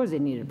economies. Of course they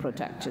needed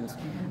protections,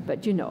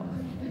 but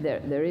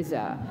there is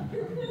a,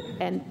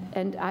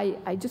 and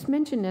I just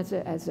mentioned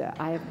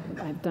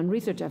I've done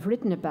research, I've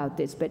written about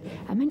this, but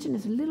I mentioned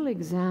as a little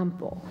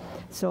example.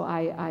 So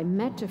I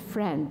met a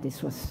friend,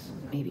 this was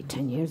maybe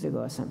 10 years ago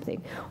or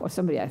something, or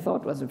somebody I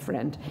thought was a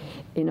friend,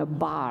 in a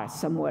bar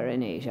somewhere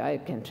in Asia. I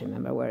can't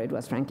remember where it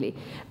was, frankly,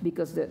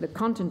 because the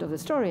content of the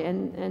story,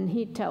 and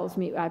he tells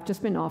me, I've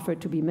just been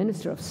offered to be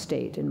Minister of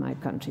State in my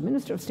country.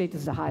 Minister of State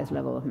is the highest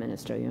level of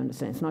minister, you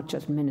understand? It's not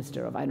just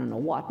Minister of I don't know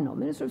what, no.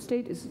 Minister of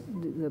State is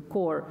the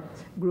core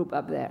group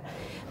up there.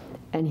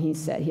 And he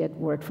said, he had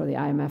worked for the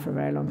IMF for a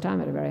very long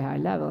time at a very high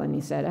level, and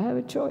he said, I have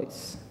a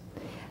choice.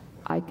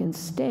 I can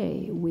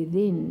stay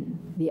within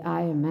the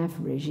IMF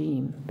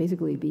regime,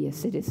 basically be a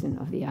citizen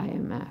of the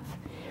IMF.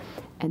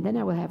 And then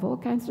I will have all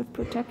kinds of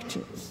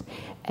protections.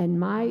 And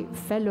my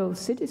fellow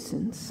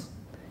citizens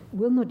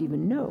will not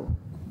even know.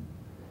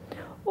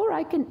 Or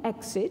I can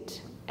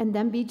exit and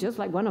then be just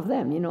like one of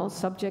them,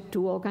 subject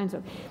to all kinds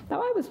of...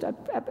 Now, I was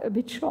a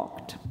bit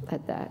shocked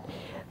at that.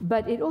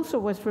 But it also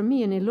was, for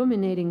me, an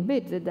illuminating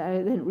bit that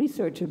I then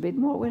researched a bit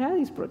more. What are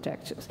these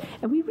protections?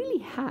 And we really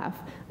have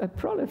a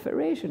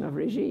proliferation of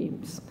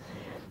regimes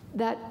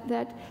that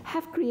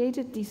have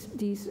created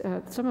these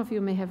some of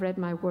you may have read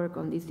my work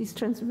on these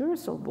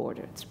transversal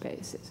bordered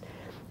spaces.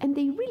 And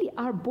they really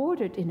are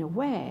bordered in a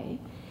way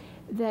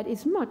that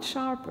is much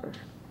sharper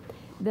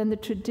than the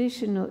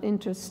traditional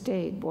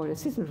interstate border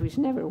systems, which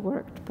never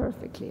worked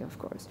perfectly, of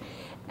course.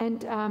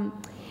 And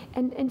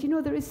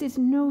there is this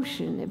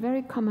notion, a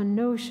very common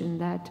notion,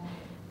 that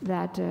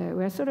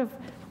we're sort of,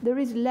 there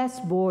is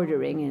less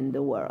bordering in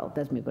the world,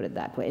 let me put it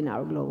that way, in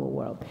our global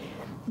world.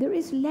 There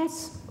is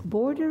less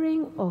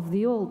bordering of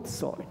the old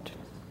sort,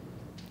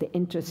 the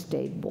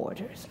interstate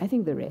borders. I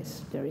think there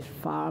is. There is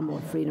far more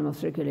freedom of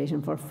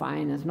circulation for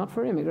finance, not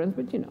for immigrants,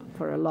 but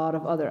for a lot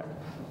of other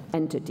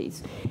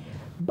entities.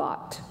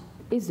 But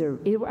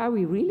are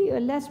we really a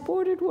less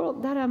bordered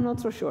world? That I'm not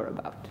so sure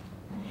about.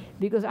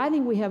 Because I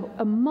think we have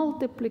a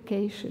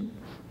multiplication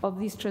of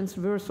these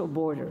transversal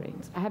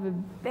borderings. I have a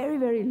very,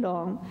 very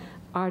long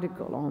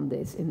article on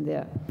this in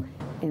the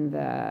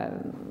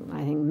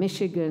I think,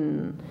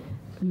 Michigan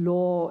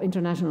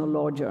International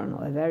Law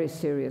Journal, a very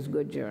serious,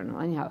 good journal.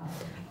 Anyhow,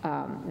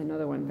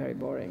 another one very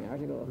boring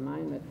article of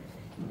mine.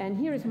 And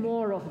here is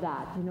more of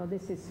that.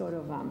 This is sort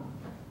of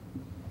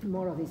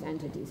more of these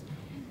entities.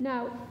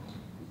 Now,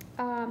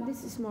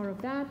 this is more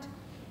of that.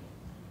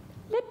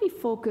 Let me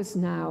focus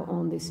now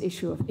on this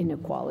issue of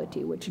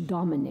inequality, which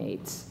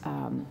dominates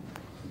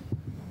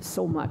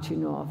so much,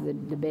 of the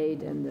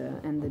debate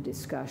and the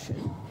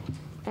discussion.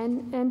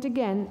 And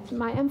again,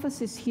 my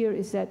emphasis here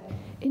is that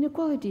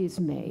inequality is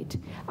made.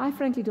 I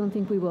frankly don't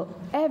think we will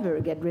ever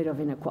get rid of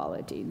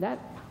inequality.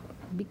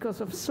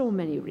 Because of so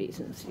many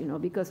reasons,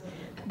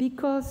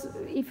 because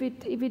if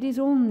it is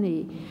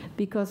only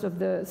because of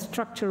the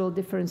structural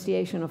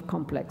differentiation of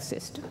complex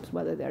systems,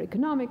 whether they're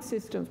economic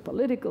systems,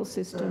 political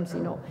systems,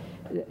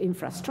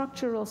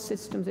 infrastructural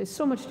systems, there's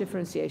so much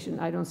differentiation.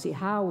 I don't see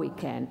how we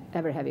can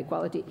ever have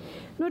equality,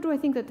 nor do I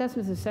think that that's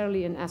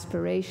necessarily an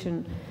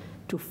aspiration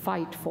to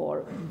fight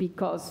for,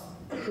 because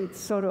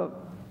it's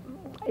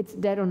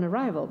dead on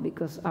arrival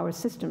because our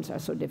systems are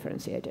so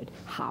differentiated.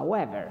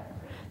 However,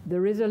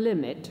 there is a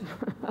limit,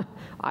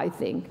 I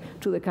think,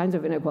 to the kinds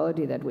of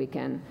inequality that we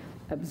can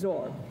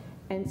absorb.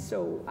 And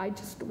so I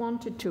just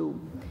wanted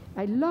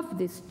I love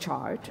this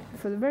chart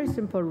for the very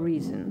simple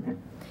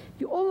reason.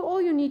 All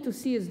you need to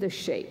see is the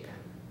shape.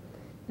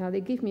 Now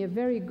they give me a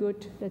very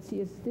good, let's see,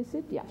 is this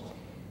it? Yeah.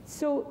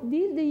 So the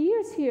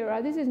years here,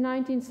 this is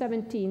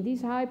 1917,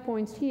 these high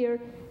points here,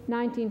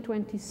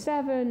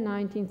 1927,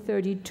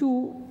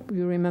 1932,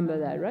 you remember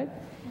that, right?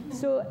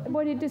 So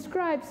what it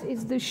describes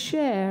is the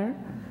share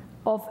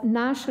of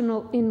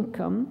national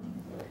income,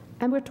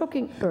 and we're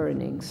talking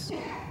earnings.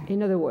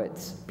 In other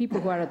words,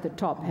 people who are at the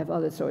top have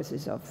other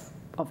sources of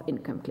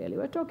income, clearly.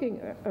 We're talking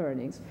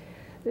earnings.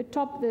 The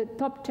top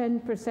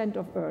 10%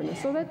 of earners.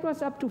 So that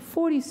was up to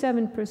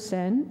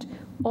 47%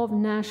 of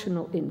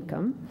national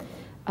income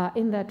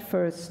in that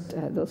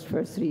those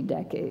first 3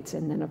 decades.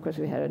 And then, of course,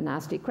 we had a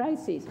nasty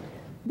crisis.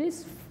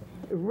 This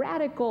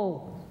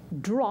radical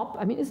drop,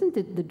 I mean, isn't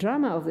it the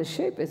drama of the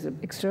shape is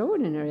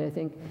extraordinary, I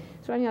think.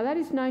 So anyhow, that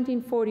is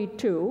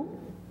 1942,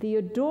 the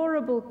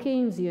adorable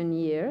Keynesian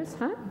years,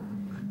 huh?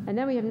 And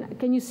then we have,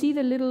 can you see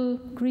the little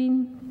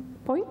green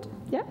point?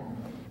 Yeah?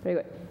 Very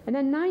good. And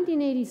then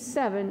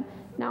 1987,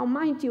 now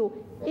mind you,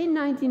 in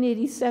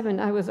 1987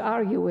 I was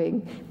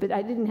arguing, but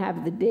I didn't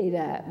have the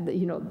data,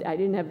 you know, I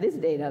didn't have this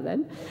data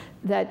then,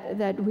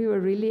 that we were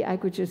really, I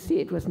could just see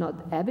it was not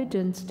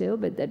evident still,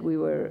 but that we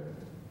were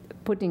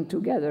putting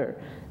together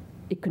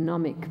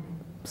economic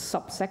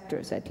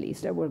subsectors, at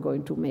least, that we're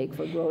going to make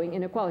for growing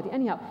inequality.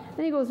 Anyhow,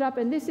 then it goes up,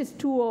 and this is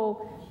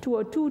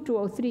 2002,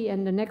 2003,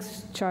 and the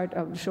next chart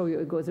I'll show you,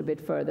 it goes a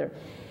bit further.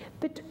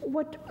 But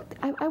what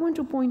I want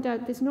to point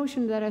out, this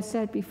notion that I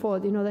said before,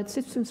 you know, that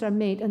systems are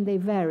made and they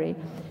vary.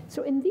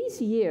 So in these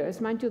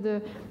years, mind you,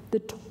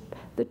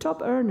 the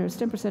top earners,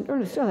 10%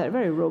 earners, still had a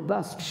very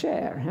robust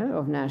share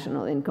of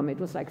national income. It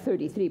was like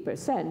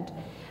 33%.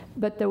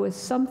 But there was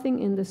something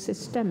in the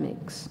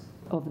systemics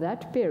of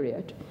that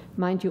period,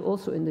 mind you,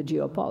 also in the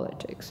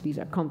geopolitics, these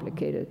are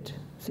complicated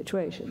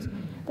situations,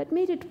 that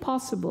made it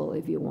possible,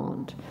 if you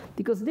want,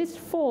 because this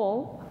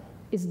fall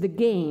is the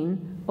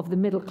gain of the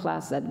middle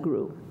class that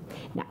grew.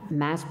 Now,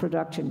 mass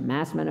production,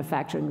 mass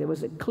manufacturing, there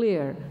was a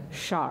clear,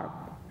 sharp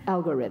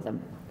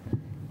algorithm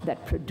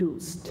that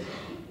produced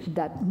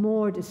that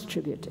more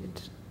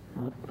distributed,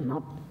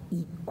 not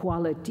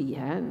equality,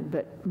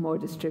 but more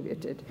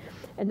distributed.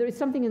 And there is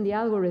something in the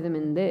algorithm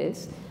in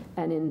this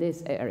and in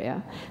this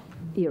era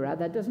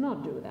that does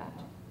not do that.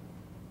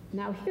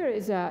 Now here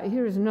is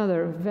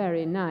another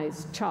very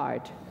nice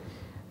chart.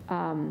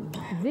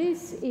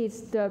 This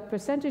is the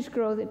percentage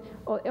growth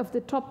of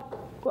the top,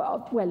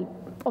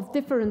 of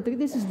different,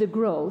 this is the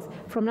growth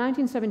from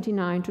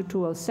 1979 to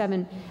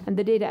 2007, and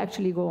the data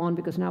actually go on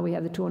because now we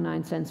have the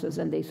 2009 census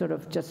and they sort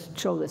of just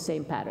show the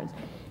same patterns.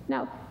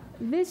 Now,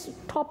 this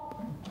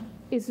top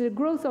is a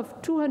growth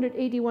of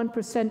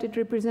 281%. It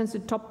represents the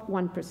top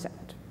 1%.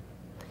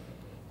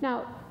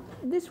 Now,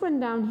 this one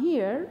down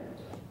here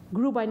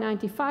grew by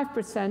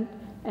 95%,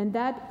 and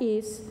that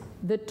is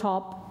the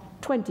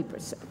top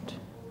 20%.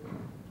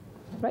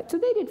 Right? So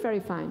they did very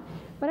fine.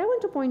 What I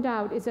want to point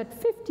out is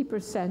that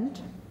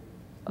 50%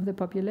 of the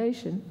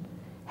population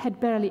had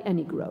barely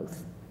any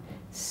growth.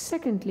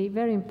 Secondly,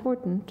 very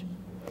important,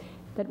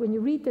 that when you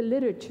read the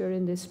literature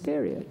in this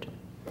period,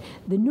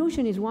 the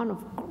notion is one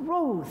of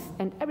growth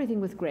and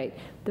everything was great.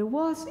 There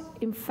was,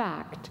 in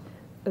fact,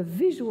 a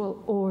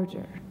visual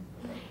order.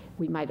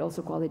 We might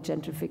also call it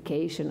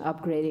gentrification,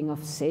 upgrading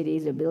of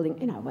cities, a building,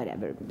 you know,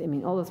 whatever. I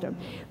mean, all those terms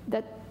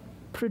that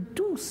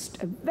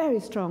produced a very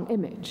strong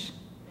image.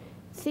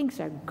 Things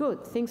are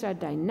good, things are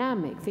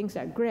dynamic, things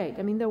are great.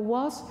 I mean, there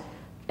was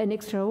an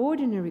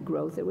extraordinary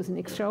growth. There was an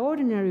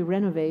extraordinary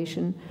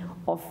renovation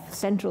of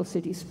central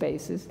city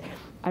spaces.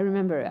 I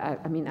remember,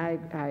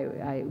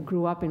 I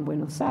grew up in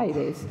Buenos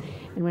Aires,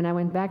 and when I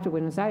went back to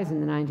Buenos Aires in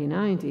the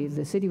 1990s,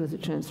 the city was a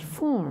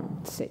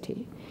transformed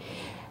city.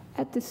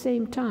 At the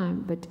same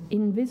time, but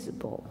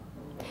invisible,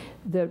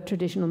 the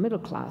traditional middle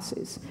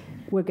classes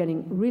were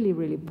getting really,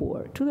 really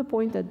poor, to the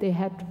point that they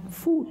had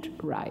food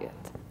riot.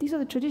 These are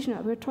the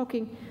traditional, we're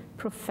talking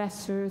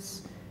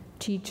professors,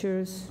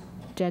 teachers,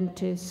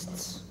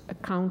 dentists,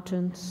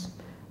 accountants,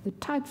 the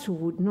types who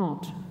would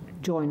not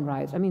join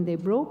riots. I mean, they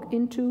broke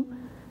into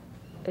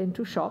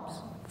shops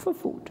for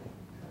food.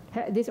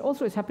 This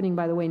also is happening,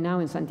 by the way, now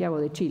in Santiago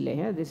de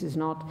Chile. This is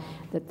not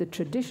that the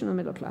traditional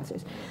middle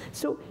classes.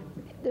 So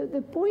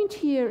the point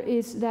here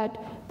is that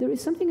there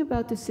is something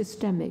about the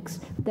systemics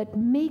that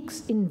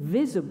makes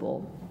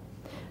invisible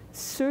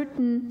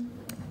certain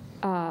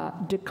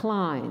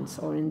declines,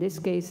 or in this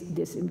case,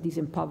 these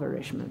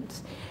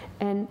impoverishments.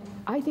 And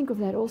I think of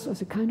that also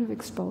as a kind of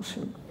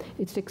expulsion.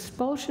 It's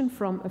expulsion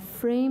from a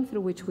frame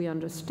through which we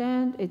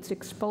understand. It's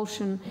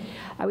expulsion,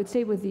 I would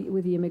say, with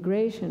the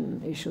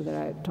immigration issue that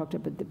I talked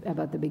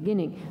about the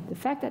beginning. The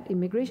fact that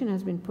immigration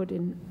has been put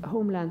in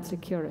homeland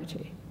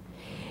security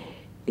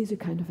is a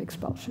kind of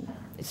expulsion.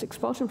 It's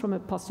expulsion from a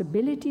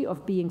possibility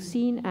of being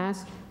seen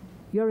as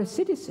you're a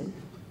citizen.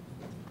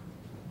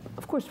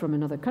 Of course, from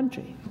another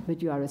country,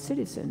 but you are a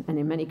citizen. And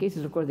in many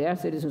cases, of course, they are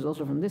citizens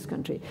also from this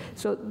country.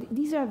 So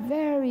these are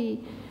very,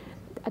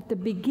 at the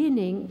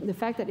beginning, the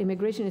fact that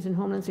immigration is in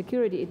homeland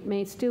security, it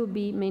may still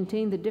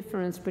maintain the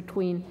difference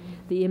between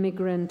the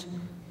immigrant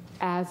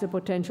as a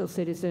potential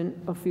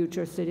citizen or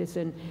future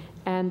citizen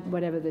and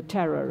whatever the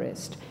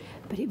terrorist.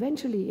 But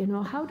eventually, you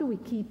know, how do we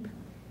keep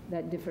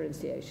that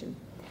differentiation?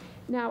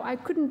 Now, I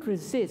couldn't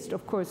resist,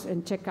 of course,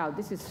 and check out,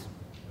 this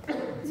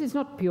is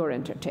not pure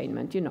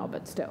entertainment, you know,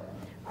 but still.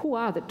 Who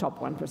are the top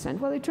 1%?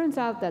 Well, it turns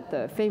out that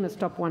the famous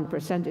top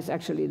 1% is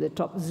actually the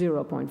top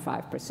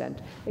 0.5%.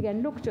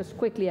 Again, look just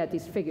quickly at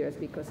these figures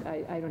because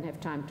I don't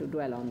have time to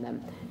dwell on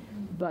them.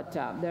 But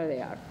there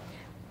they are.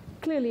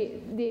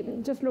 Clearly,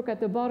 just look at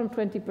the bottom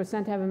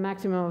 20% have a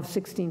maximum of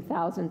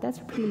 16,000. That's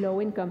a pretty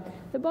low income.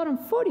 The bottom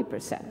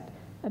 40%,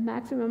 a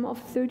maximum of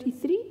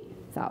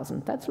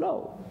 33,000. That's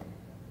low.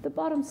 The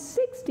bottom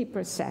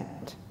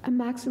 60%, a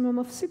maximum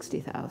of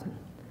 60,000.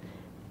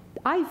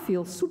 I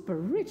feel super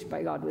rich,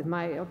 by God, with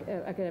my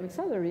academic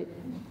salary.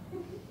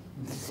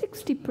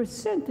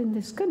 60% in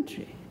this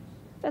country.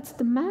 That's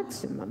the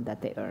maximum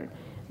that they earn.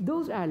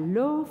 Those are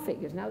low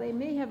figures. Now, they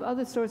may have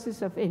other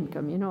sources of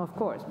income, you know, of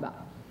course, but.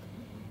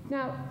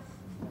 Now,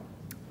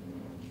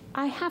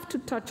 I have to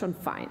touch on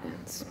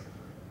finance.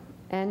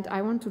 And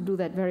I want to do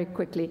that very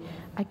quickly.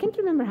 I can't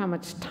remember how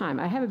much time.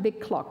 I have a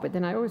big clock, but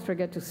then I always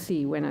forget to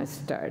see when I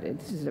started.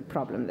 This is a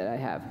problem that I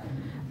have.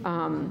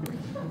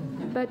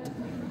 But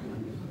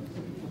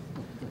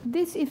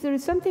this, if there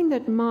is something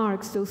that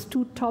marks those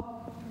two top,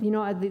 you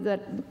know,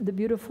 the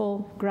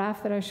beautiful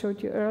graph that I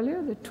showed you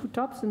earlier, the two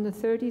tops in the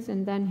 30s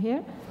and then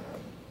here,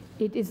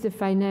 it is the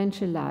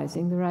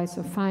financializing, the rise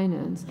of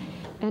finance.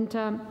 And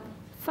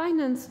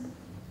finance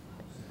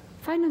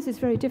is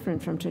very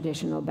different from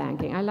traditional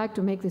banking. I like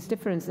to make this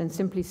difference and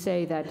simply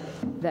say that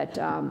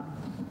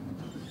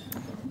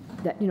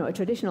you know, a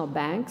traditional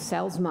bank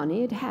sells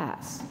money it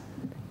has.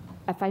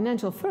 A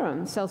financial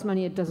firm sells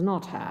money it does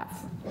not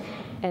have.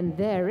 And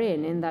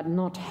therein, in that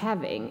not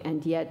having,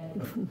 and yet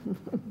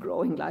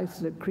growing,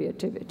 lies the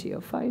creativity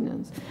of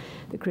finance.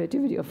 The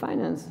creativity of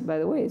finance, by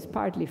the way, is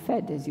partly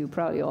fed, as you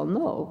probably all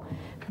know,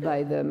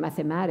 by the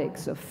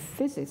mathematics of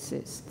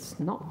physicists,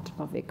 not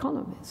of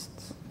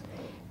economists.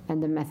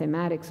 And the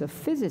mathematics of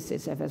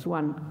physicists have as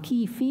one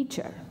key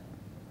feature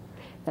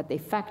that they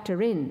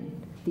factor in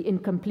the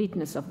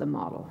incompleteness of the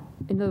model.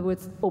 In other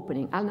words,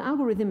 opening. An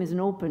algorithm is an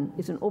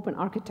open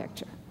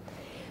architecture.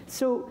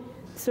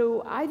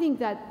 So I think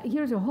that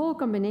here's a whole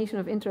combination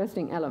of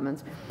interesting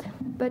elements.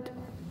 But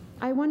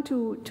I want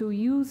to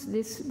use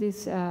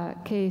this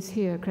case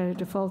here, credit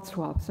default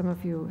swap. Some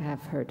of you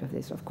have heard of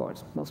this, of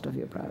course, most of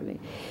you probably,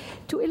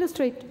 to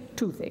illustrate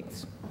two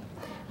things.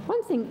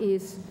 One thing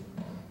is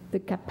the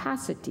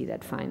capacity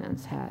that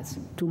finance has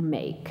to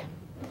make.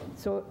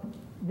 So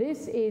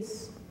this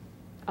is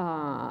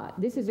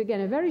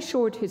again a very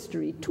short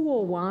history,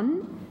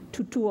 201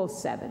 to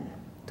 207,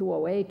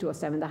 208,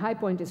 207. The high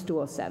point is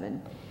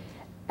 207.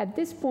 At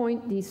this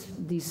point,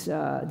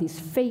 these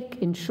fake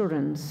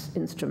insurance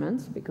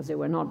instruments, because they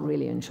were not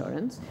really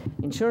insurance.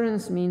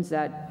 Insurance means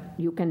that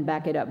you can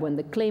back it up. When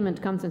the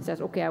claimant comes and says,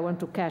 okay, I want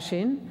to cash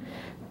in,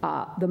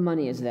 the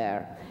money is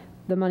there.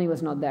 The money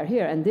was not there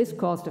here, and this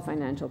caused a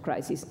financial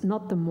crisis,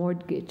 not the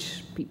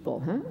mortgage people.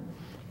 Huh?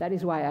 That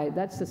is why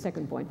that's the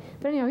second point.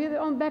 But anyhow, here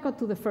on back up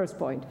to the first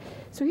point.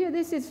 So here,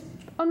 this is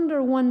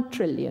under 1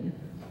 trillion.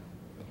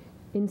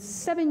 In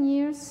 7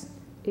 years,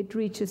 it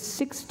reaches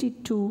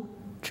 62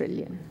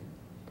 trillion.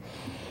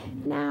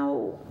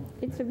 Now,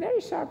 it's a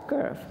very sharp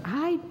curve.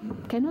 I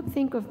cannot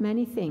think of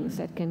many things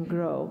that can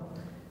grow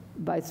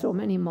by so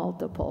many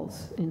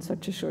multiples in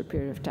such a short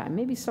period of time.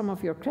 Maybe some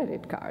of your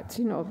credit cards,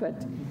 you know, but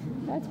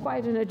that's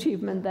quite an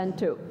achievement then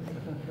too.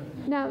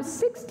 Now,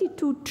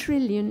 62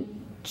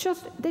 trillion,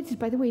 that is,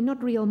 by the way,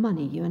 not real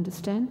money, you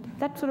understand?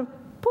 That sort of,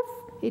 poof,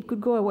 it could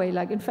go away.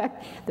 Like, in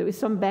fact, there was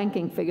some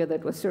banking figure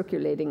that was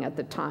circulating at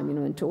the time, you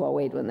know, in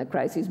 2008 when the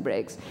crisis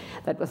breaks,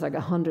 that was like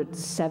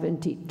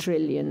 $170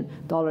 trillion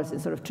in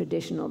sort of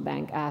traditional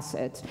bank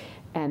assets.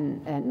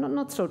 And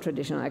not so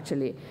traditional,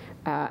 actually,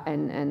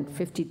 and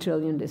 50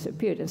 trillion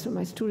disappeared. And so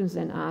my students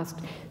then asked,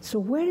 so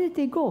where did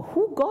they go?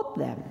 Who got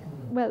them?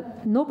 Well,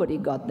 nobody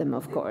got them,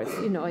 of course.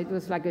 You know, it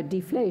was like a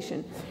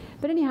deflation.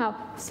 But anyhow,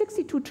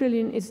 62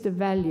 trillion is the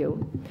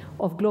value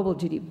of global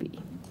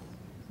GDP.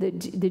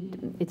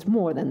 It's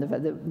more than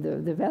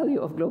the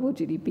value of global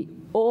GDP.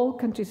 All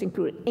countries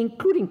included,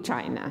 including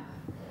China,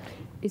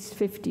 is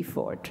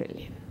 54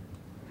 trillion.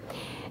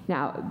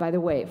 Now, by the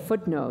way,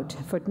 footnote,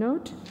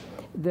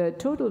 the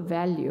total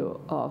value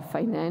of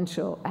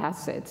financial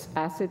assets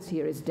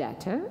here is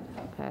debt. Huh?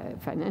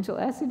 Financial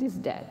asset is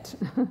debt.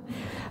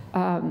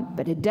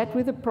 But a debt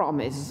with a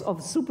promise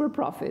of super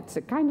profits,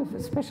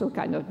 a special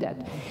kind of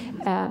debt.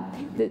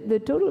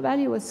 The total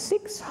value was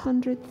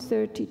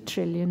 $630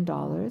 trillion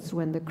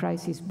when the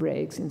crisis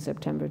breaks in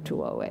September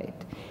 2008.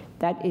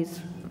 That is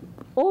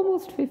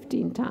almost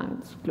 15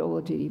 times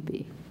global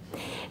GDP.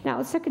 Now,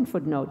 a second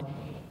footnote.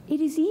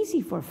 It is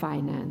easy for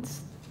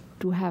finance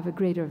to have a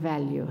greater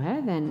value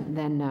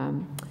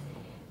than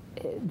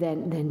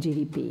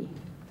GDP.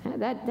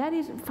 That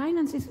is,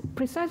 finance is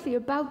precisely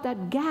about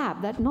that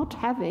gap, that not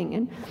having.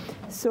 And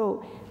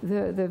so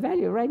the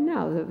value right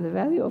now, the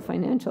value of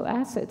financial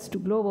assets to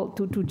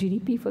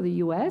GDP for the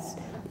US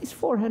is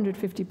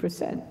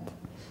 450%.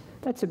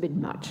 That's a bit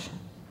much.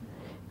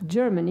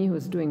 Germany,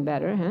 who's doing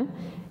better,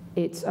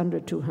 it's under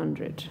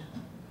 200.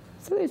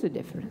 So there's a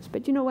difference.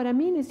 But you know what I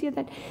mean is here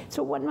that,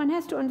 so one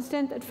has to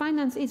understand that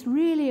finance is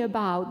really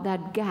about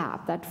that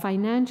gap, that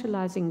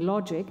financializing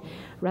logic,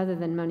 rather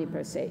than money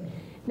per se.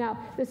 Now,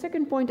 the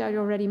second point, I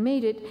already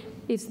made it,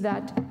 is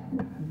that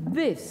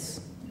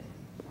this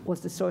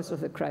was the source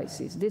of the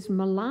crisis. This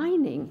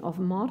maligning of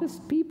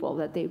modest people,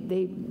 that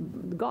they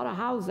got a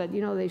house that, you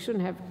know, they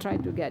shouldn't have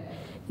tried to get,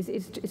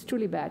 is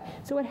truly bad.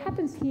 So what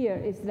happens here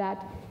is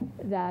that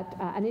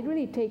and it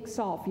really takes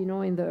off, you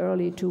know, in the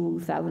early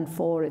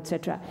 2004,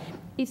 etc.,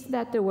 is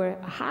that there were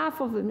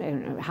half of them,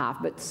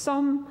 half, but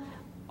some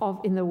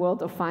in the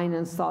world of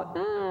finance thought,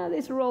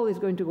 this role is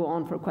going to go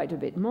on for quite a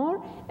bit more,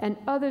 and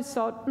others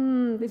thought,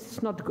 this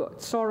is not good.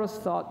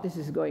 Soros thought this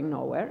is going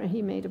nowhere, and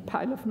he made a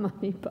pile of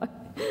money, but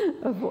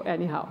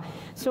anyhow.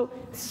 So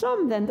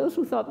some then, those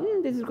who thought,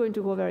 this is going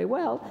to go very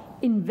well,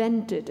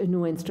 invented a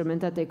new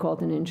instrument that they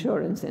called an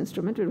insurance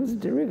instrument. It was a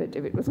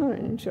derivative, it was not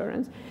an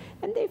insurance.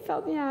 And they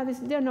felt,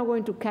 they're not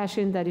going to cash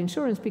in that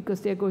insurance because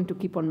they're going to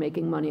keep on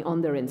making money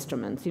on their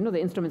instruments, the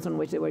instruments on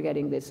which they were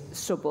getting this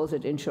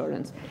supposed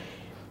insurance.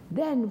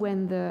 Then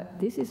when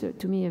this is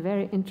to me a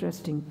very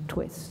interesting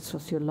twist,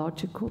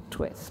 sociological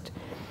twist,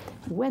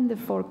 when the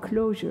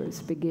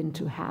foreclosures begin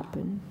to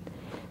happen,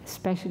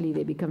 especially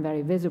they become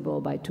very visible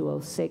by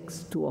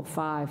 2006,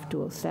 2005,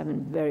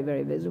 2007, very,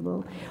 very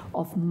visible,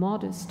 of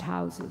modest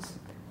houses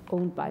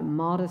owned by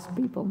modest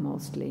people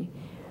mostly,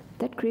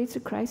 that creates a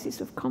crisis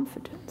of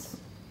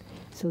confidence.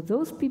 So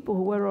those people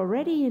who were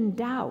already in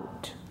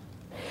doubt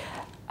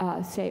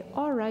say,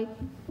 all right,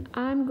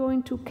 I'm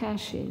going to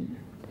cash in.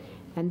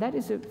 And that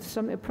is a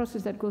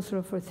process that goes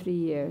through for 3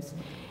 years.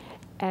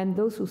 And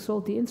those who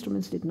sold the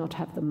instruments did not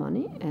have the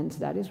money, and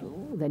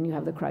then you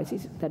have the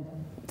crisis that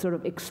sort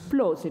of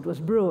explodes. It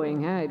was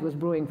brewing, it was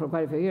brewing for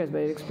quite a few years, but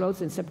it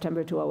explodes in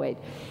September 2008.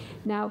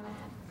 Now,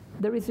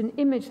 there is an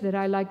image that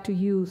I like to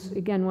use,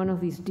 again, one of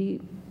these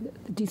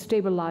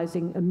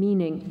destabilizing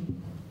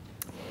meaning,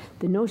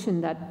 the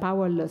notion that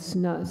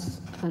powerlessness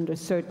under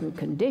certain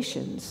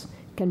conditions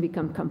can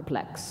become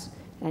complex,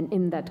 and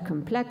in that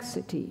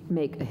complexity,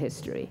 make a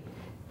history.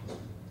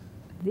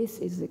 This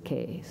is the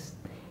case,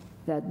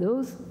 that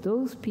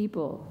those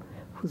people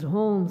whose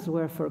homes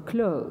were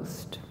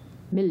foreclosed,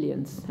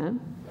 millions,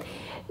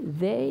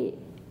 they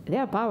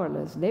are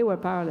powerless. They were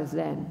powerless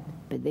then,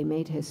 but they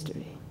made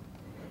history.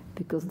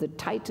 Because the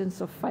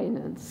titans of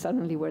finance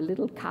suddenly were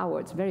little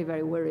cowards, very,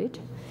 very worried,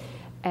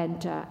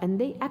 and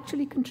they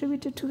actually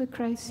contributed to the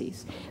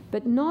crisis,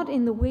 but not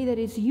in the way that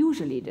is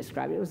usually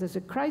described. It was as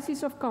a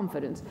crisis of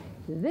confidence.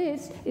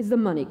 This is the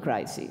money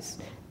crisis.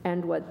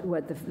 And what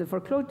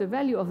the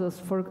value of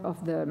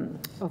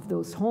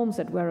those homes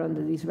that were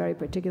under these very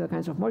particular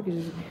kinds of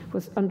mortgages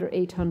was under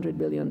 $800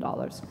 billion.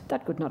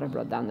 That could not have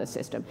brought down the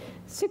system.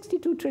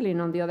 62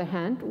 trillion, on the other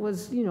hand,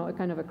 was a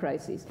kind of a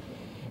crisis.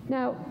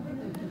 Now,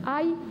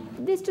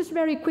 this just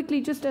very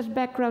quickly, just as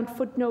background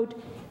footnote,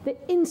 the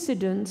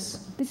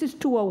incidence, this is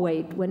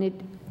 2008,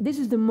 this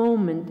is the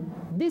moment,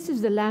 this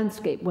is the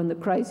landscape when the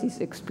crisis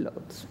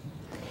explodes.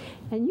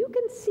 And you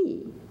can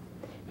see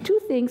two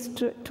things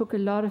took a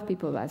lot of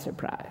people by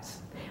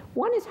surprise.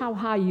 One is how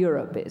high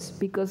Europe is,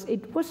 because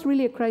it was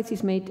really a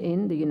crisis made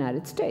in the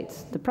United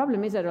States. The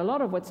problem is that a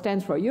lot of what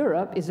stands for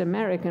Europe is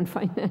American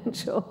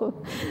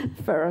financial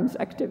firms'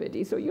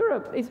 activity. So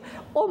Europe is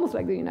almost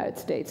like the United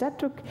States. That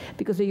took,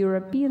 because the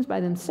Europeans by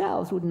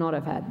themselves would not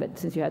have had, but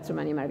since you had so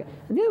many Americans.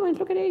 And the other one,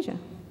 look at Asia.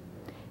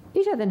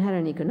 Asia then had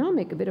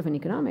a bit of an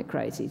economic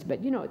crisis,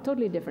 but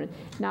totally different.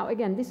 Now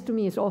again, this to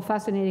me is all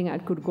fascinating. I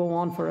could go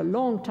on for a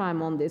long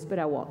time on this, but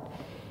I won't.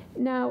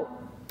 Now,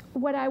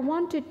 what I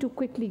wanted to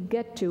quickly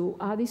get to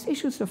are these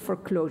issues of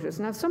foreclosures.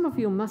 Now, some of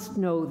you must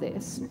know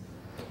this.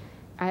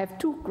 I have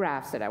two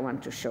graphs that I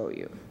want to show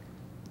you.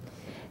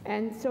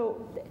 And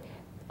so,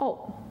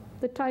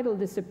 the title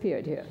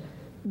disappeared here.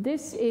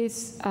 This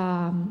is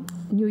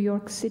New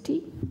York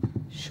City,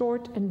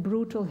 Short and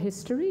Brutal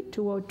History,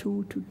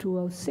 2002 to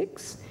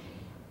 2006.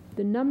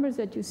 The numbers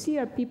that you see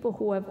are people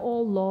who have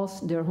all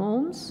lost their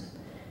homes,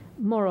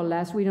 more or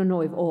less. We don't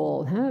know if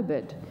all,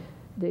 but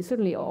they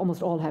certainly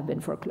almost all have been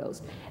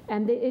foreclosed.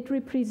 And it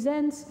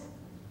represents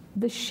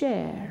the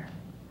share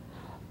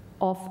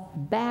of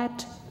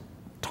bad,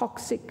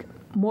 toxic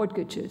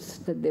mortgages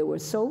that they were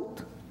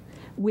sold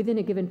within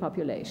a given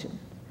population.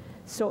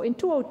 So in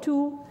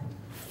 2002,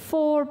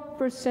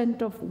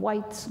 4% of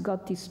whites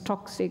got these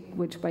toxic,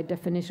 which by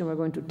definition we're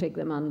going to take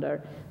them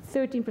under.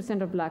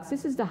 13% of blacks.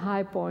 This is the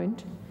high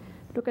point.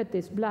 Look at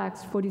this,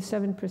 blacks,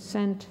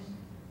 47%.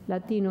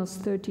 Latinos,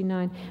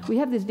 39. We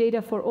have this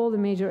data for all the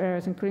major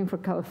areas, including for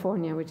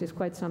California, which is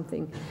quite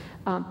something.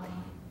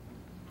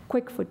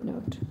 Quick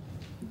footnote.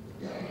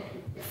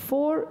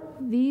 For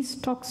these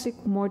toxic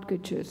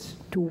mortgages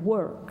to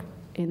work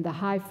in the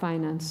high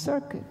finance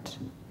circuit,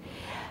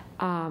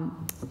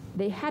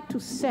 they had to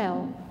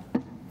sell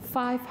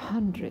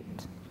 500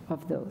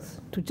 of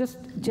those to just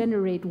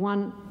generate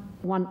one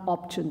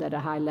option that a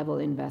high-level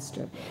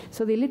investor.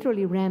 So they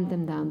literally rammed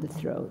them down the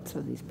throats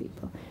of these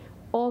people.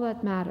 All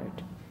that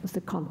mattered was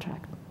the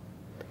contract.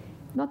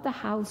 Not the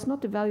house,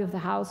 not the value of the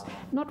house,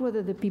 not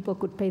whether the people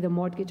could pay the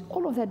mortgage.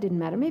 All of that didn't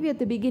matter. Maybe at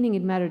the beginning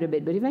it mattered a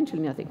bit, but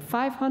eventually nothing.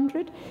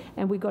 500,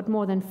 and we got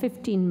more than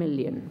 15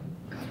 million.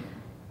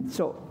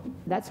 So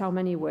that's how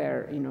many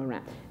were,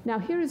 rammed. Now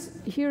here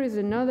is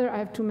another. I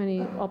have too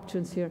many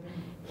options here.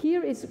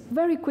 Here is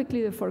very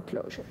quickly the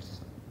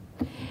foreclosures.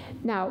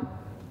 Now,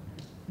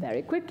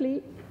 very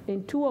quickly,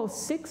 in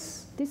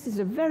 2006, this is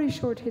a very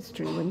short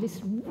history when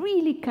this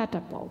really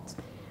catapults.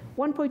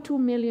 1.2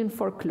 million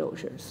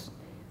foreclosures.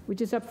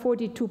 which is up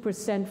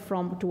 42%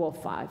 from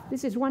 2005.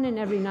 This is 1 in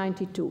every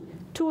 92.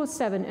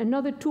 2007,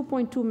 another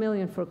 2.2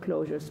 million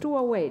foreclosures.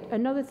 2008,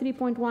 another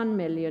 3.1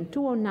 million.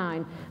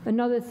 2009,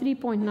 another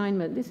 3.9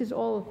 million. This is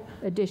all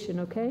addition,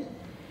 okay?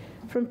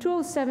 From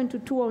 2007 to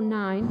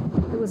 2009,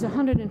 there was a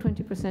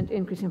 120%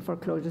 increase in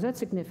foreclosures. That's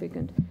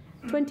significant.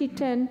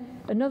 2010,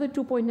 another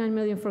 2.9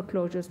 million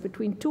foreclosures.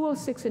 Between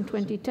 2006 and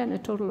 2010, a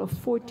total of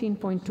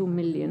 14.2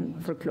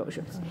 million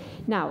foreclosures.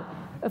 Now,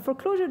 a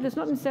foreclosure does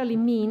not necessarily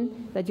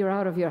mean that you're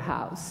out of your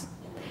house.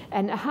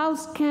 And a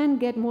house can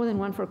get more than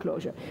one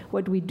foreclosure.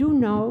 What we do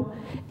know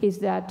is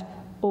that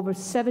over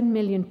 7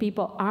 million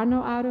people are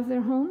now out of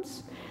their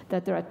homes,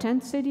 that there are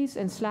tent cities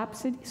and slab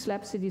cities.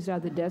 Slab cities are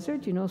the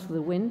desert, you know, so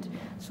the wind.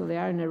 So they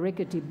are in a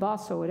rickety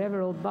bus or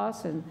whatever old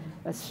bus and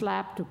a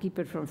slab to keep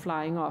it from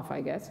flying off,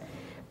 I guess.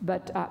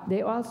 But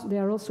they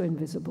are also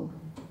invisible.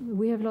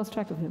 We have lost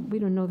track of them. We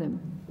don't know them.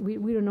 We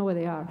don't know where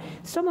they are.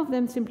 Some of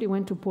them simply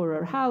went to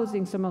poorer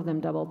housing. Some of them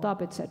doubled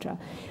up, etc.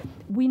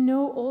 We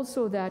know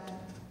also that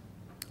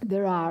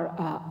there are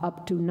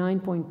up to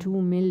 9.2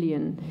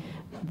 million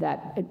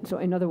that, so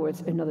in other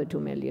words, another 2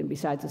 million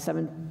besides the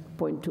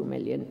 7.2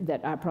 million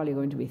that are probably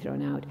going to be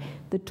thrown out.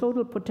 The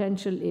total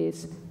potential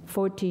is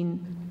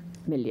 14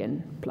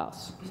 million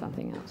plus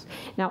something else.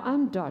 Now,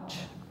 I'm Dutch.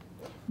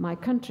 My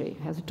country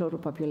has a total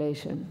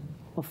population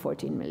of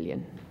 14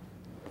 million.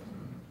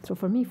 So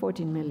for me,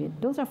 14 million.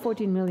 Those are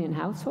 14 million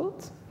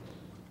households.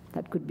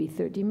 That could be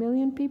 30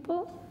 million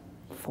people,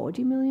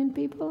 40 million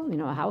people. You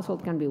know, a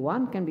household can be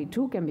 1, can be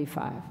 2, can be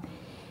 5.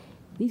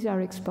 These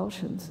are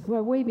expulsions.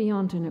 We're way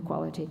beyond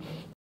inequality.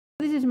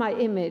 This is my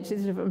image.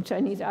 This is from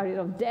Chinese art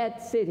of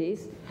dead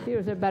cities.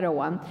 Here's a better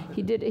one.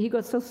 He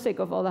got so sick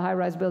of all the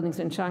high-rise buildings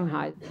in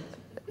Shanghai.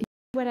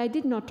 What I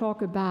did not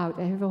talk about,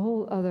 I have a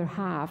whole other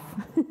half.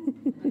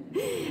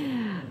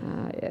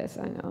 Yes,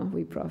 I know,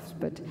 we profs,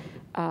 but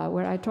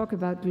where I talk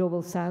about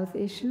global south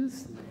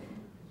issues,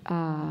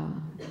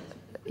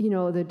 you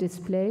know, the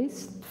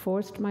displaced,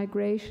 forced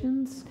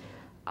migrations,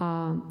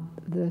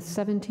 the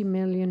 70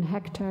 million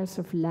hectares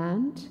of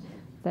land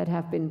that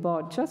have been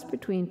bought just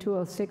between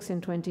 2006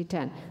 and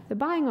 2010. The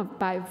buying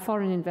by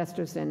foreign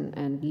investors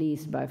and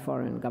leased by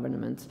foreign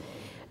governments.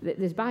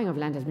 This buying of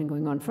land has been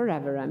going on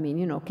forever. I mean,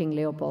 you know, King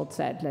Leopold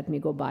said, let me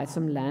go buy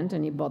some land,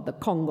 and he bought the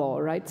Congo,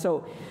 right?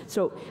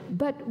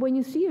 But when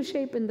you see a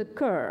shape in the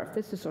curve,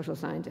 this is social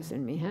scientist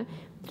in me, huh?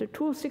 The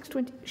 2006,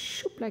 20,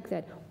 shoop like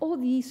that. All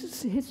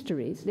these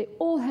histories, they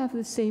all have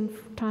the same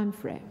time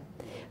frame.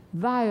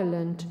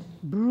 Violent,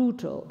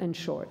 brutal, and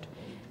short.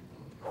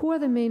 Who are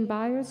the main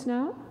buyers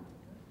now?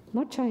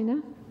 Not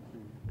China,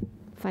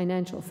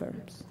 financial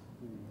firms.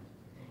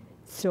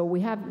 So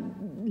we have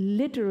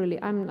literally,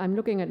 I'm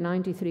looking at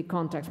 93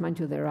 contracts. Mind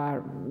you, there are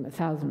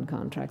 1,000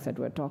 contracts that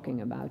we're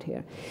talking about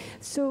here.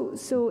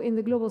 So in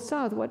the Global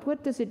South,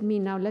 what does it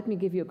mean? Now, let me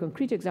give you a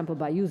concrete example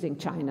by using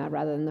China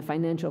rather than the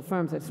financial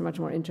firms. It's much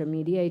more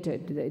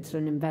intermediated. It's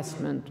an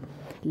investment.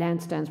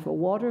 Land stands for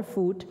water,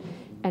 food,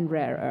 and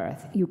rare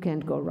earth. You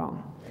can't go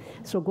wrong.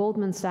 So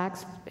Goldman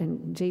Sachs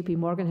and JP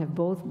Morgan have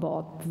both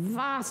bought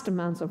vast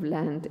amounts of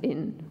land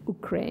in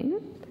Ukraine,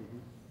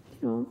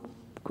 you know,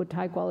 good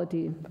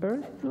high-quality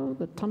earth, you know,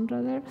 the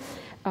tundra there.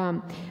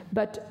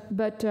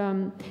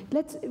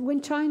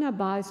 When China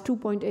buys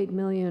 2.8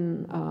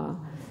 million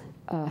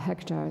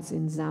hectares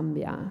in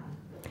Zambia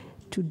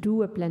to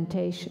do a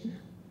plantation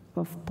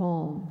of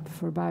palm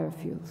for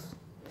biofuels,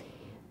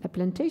 a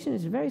plantation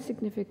is a very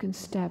significant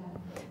step.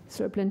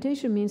 So a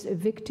plantation means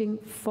evicting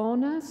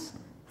faunas,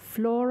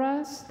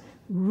 floras,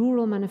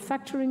 rural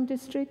manufacturing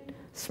district,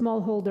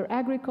 smallholder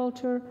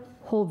agriculture,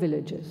 whole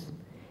villages.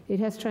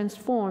 It has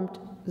transformed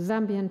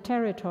Zambian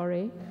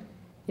territory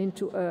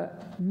into a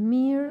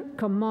mere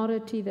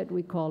commodity that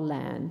we call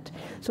land.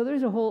 So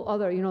there's a whole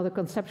other, you know, the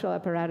conceptual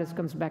apparatus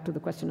comes back to the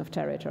question of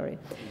territory,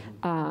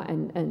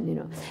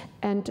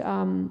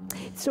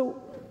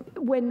 so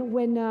when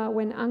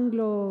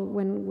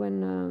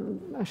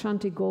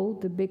Ashanti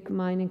Gold, the big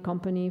mining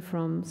company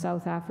from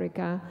South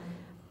Africa,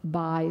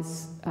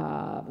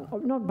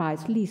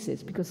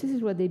 leases, because this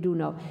is what they do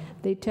now.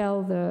 They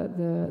tell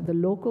the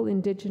local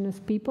indigenous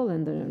people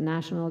and the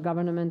national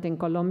government in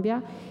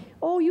Colombia,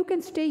 oh, you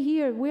can stay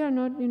here. We are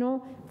not,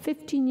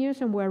 15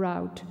 years and we're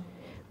out.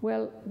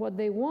 Well, what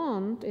they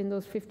want in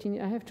those 15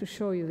 years, I have to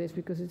show you this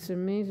because it's an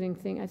amazing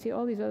thing. I see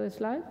all these other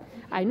slides.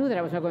 I knew that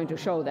I was not going to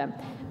show them,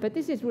 but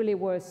this is really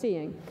worth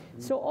seeing.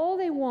 So all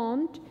they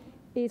want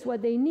is,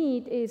 what they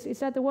need is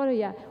that the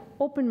water,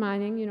 open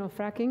mining,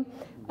 fracking,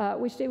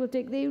 which they will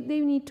take. They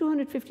need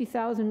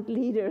 250,000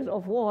 liters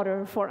of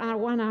water for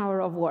 1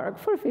 hour of work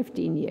for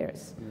 15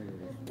 years.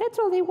 That's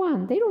all they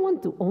want. They don't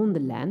want to own the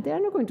land. They are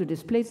not going to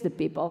displace the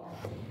people.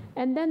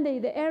 And then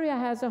the area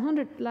has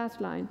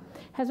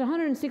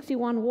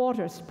 161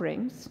 water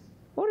springs.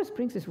 Water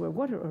springs is where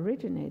water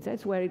originates.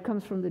 That's where it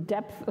comes from the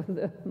depth of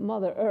the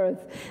Mother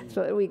Earth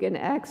so that we can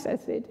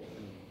access it.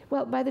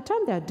 Well, by the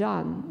time they're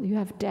done, you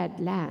have dead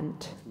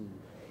land.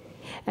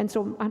 And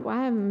so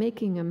I am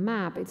making a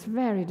map, it's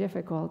very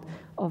difficult,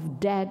 of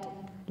dead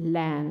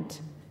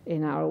land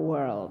in our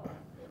world.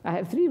 I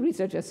have 3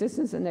 research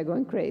assistants and they're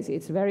going crazy.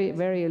 It's a very,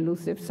 very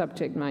elusive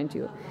subject, mind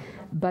you.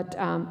 But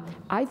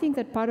I think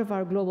that part of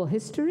our global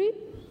history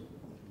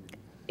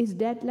is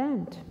dead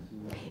land.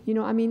 You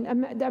know, I mean,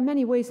 there are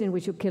many ways in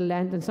which you kill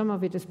land, and some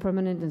of it is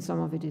permanent and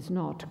some of it is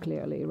not,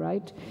 clearly,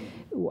 right?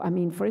 I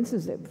mean, for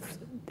instance,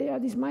 there are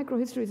these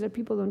micro-histories that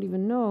people don't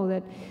even know,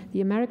 that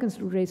the Americans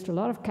raised a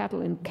lot of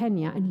cattle in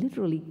Kenya and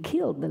literally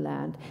killed the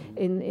land.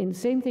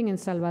 Same thing in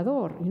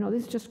Salvador. You know,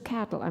 this is just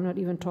cattle. I'm not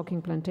even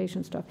talking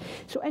plantation stuff.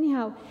 So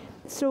anyhow,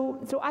 so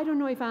I don't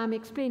know if I'm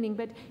explaining,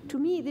 but to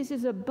me, this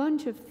is a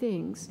bunch of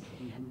things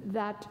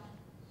that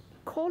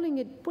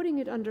putting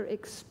it under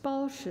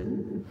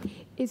expulsion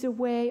is a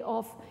way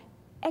of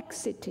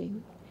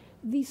exiting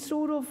the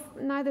sort of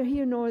neither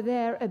here nor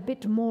there, a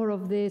bit more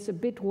of this, a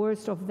bit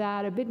worse of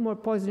that, a bit more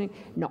poisoning.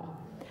 No.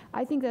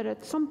 I think that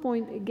at some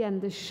point, again,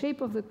 the shape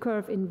of the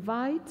curve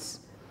invites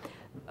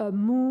a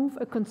move,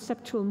 a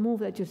conceptual move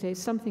that you say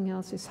something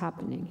else is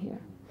happening here.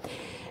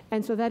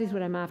 And so that is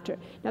what I'm after.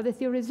 Now, the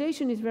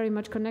theorization is very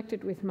much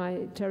connected with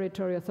my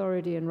territorial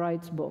authority and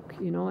rights book,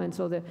 you know, and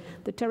so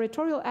the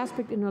territorial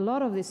aspect in a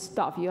lot of this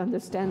stuff, you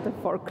understand the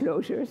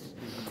foreclosures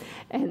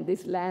and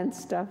this land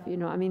stuff, you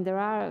know, I mean, there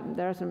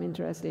are some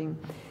interesting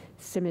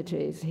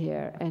symmetries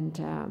here, and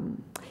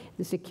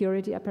the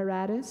security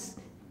apparatus,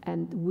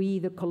 and we,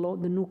 the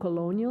new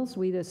colonials,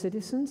 we the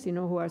citizens, you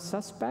know, who are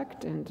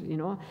suspect and, you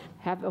know,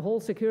 have a whole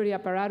security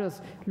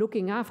apparatus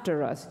looking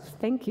after us.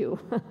 Thank you.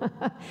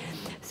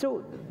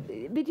 So,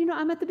 but, you know,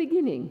 I'm at the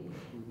beginning,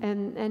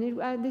 and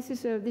this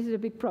is a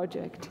big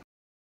project.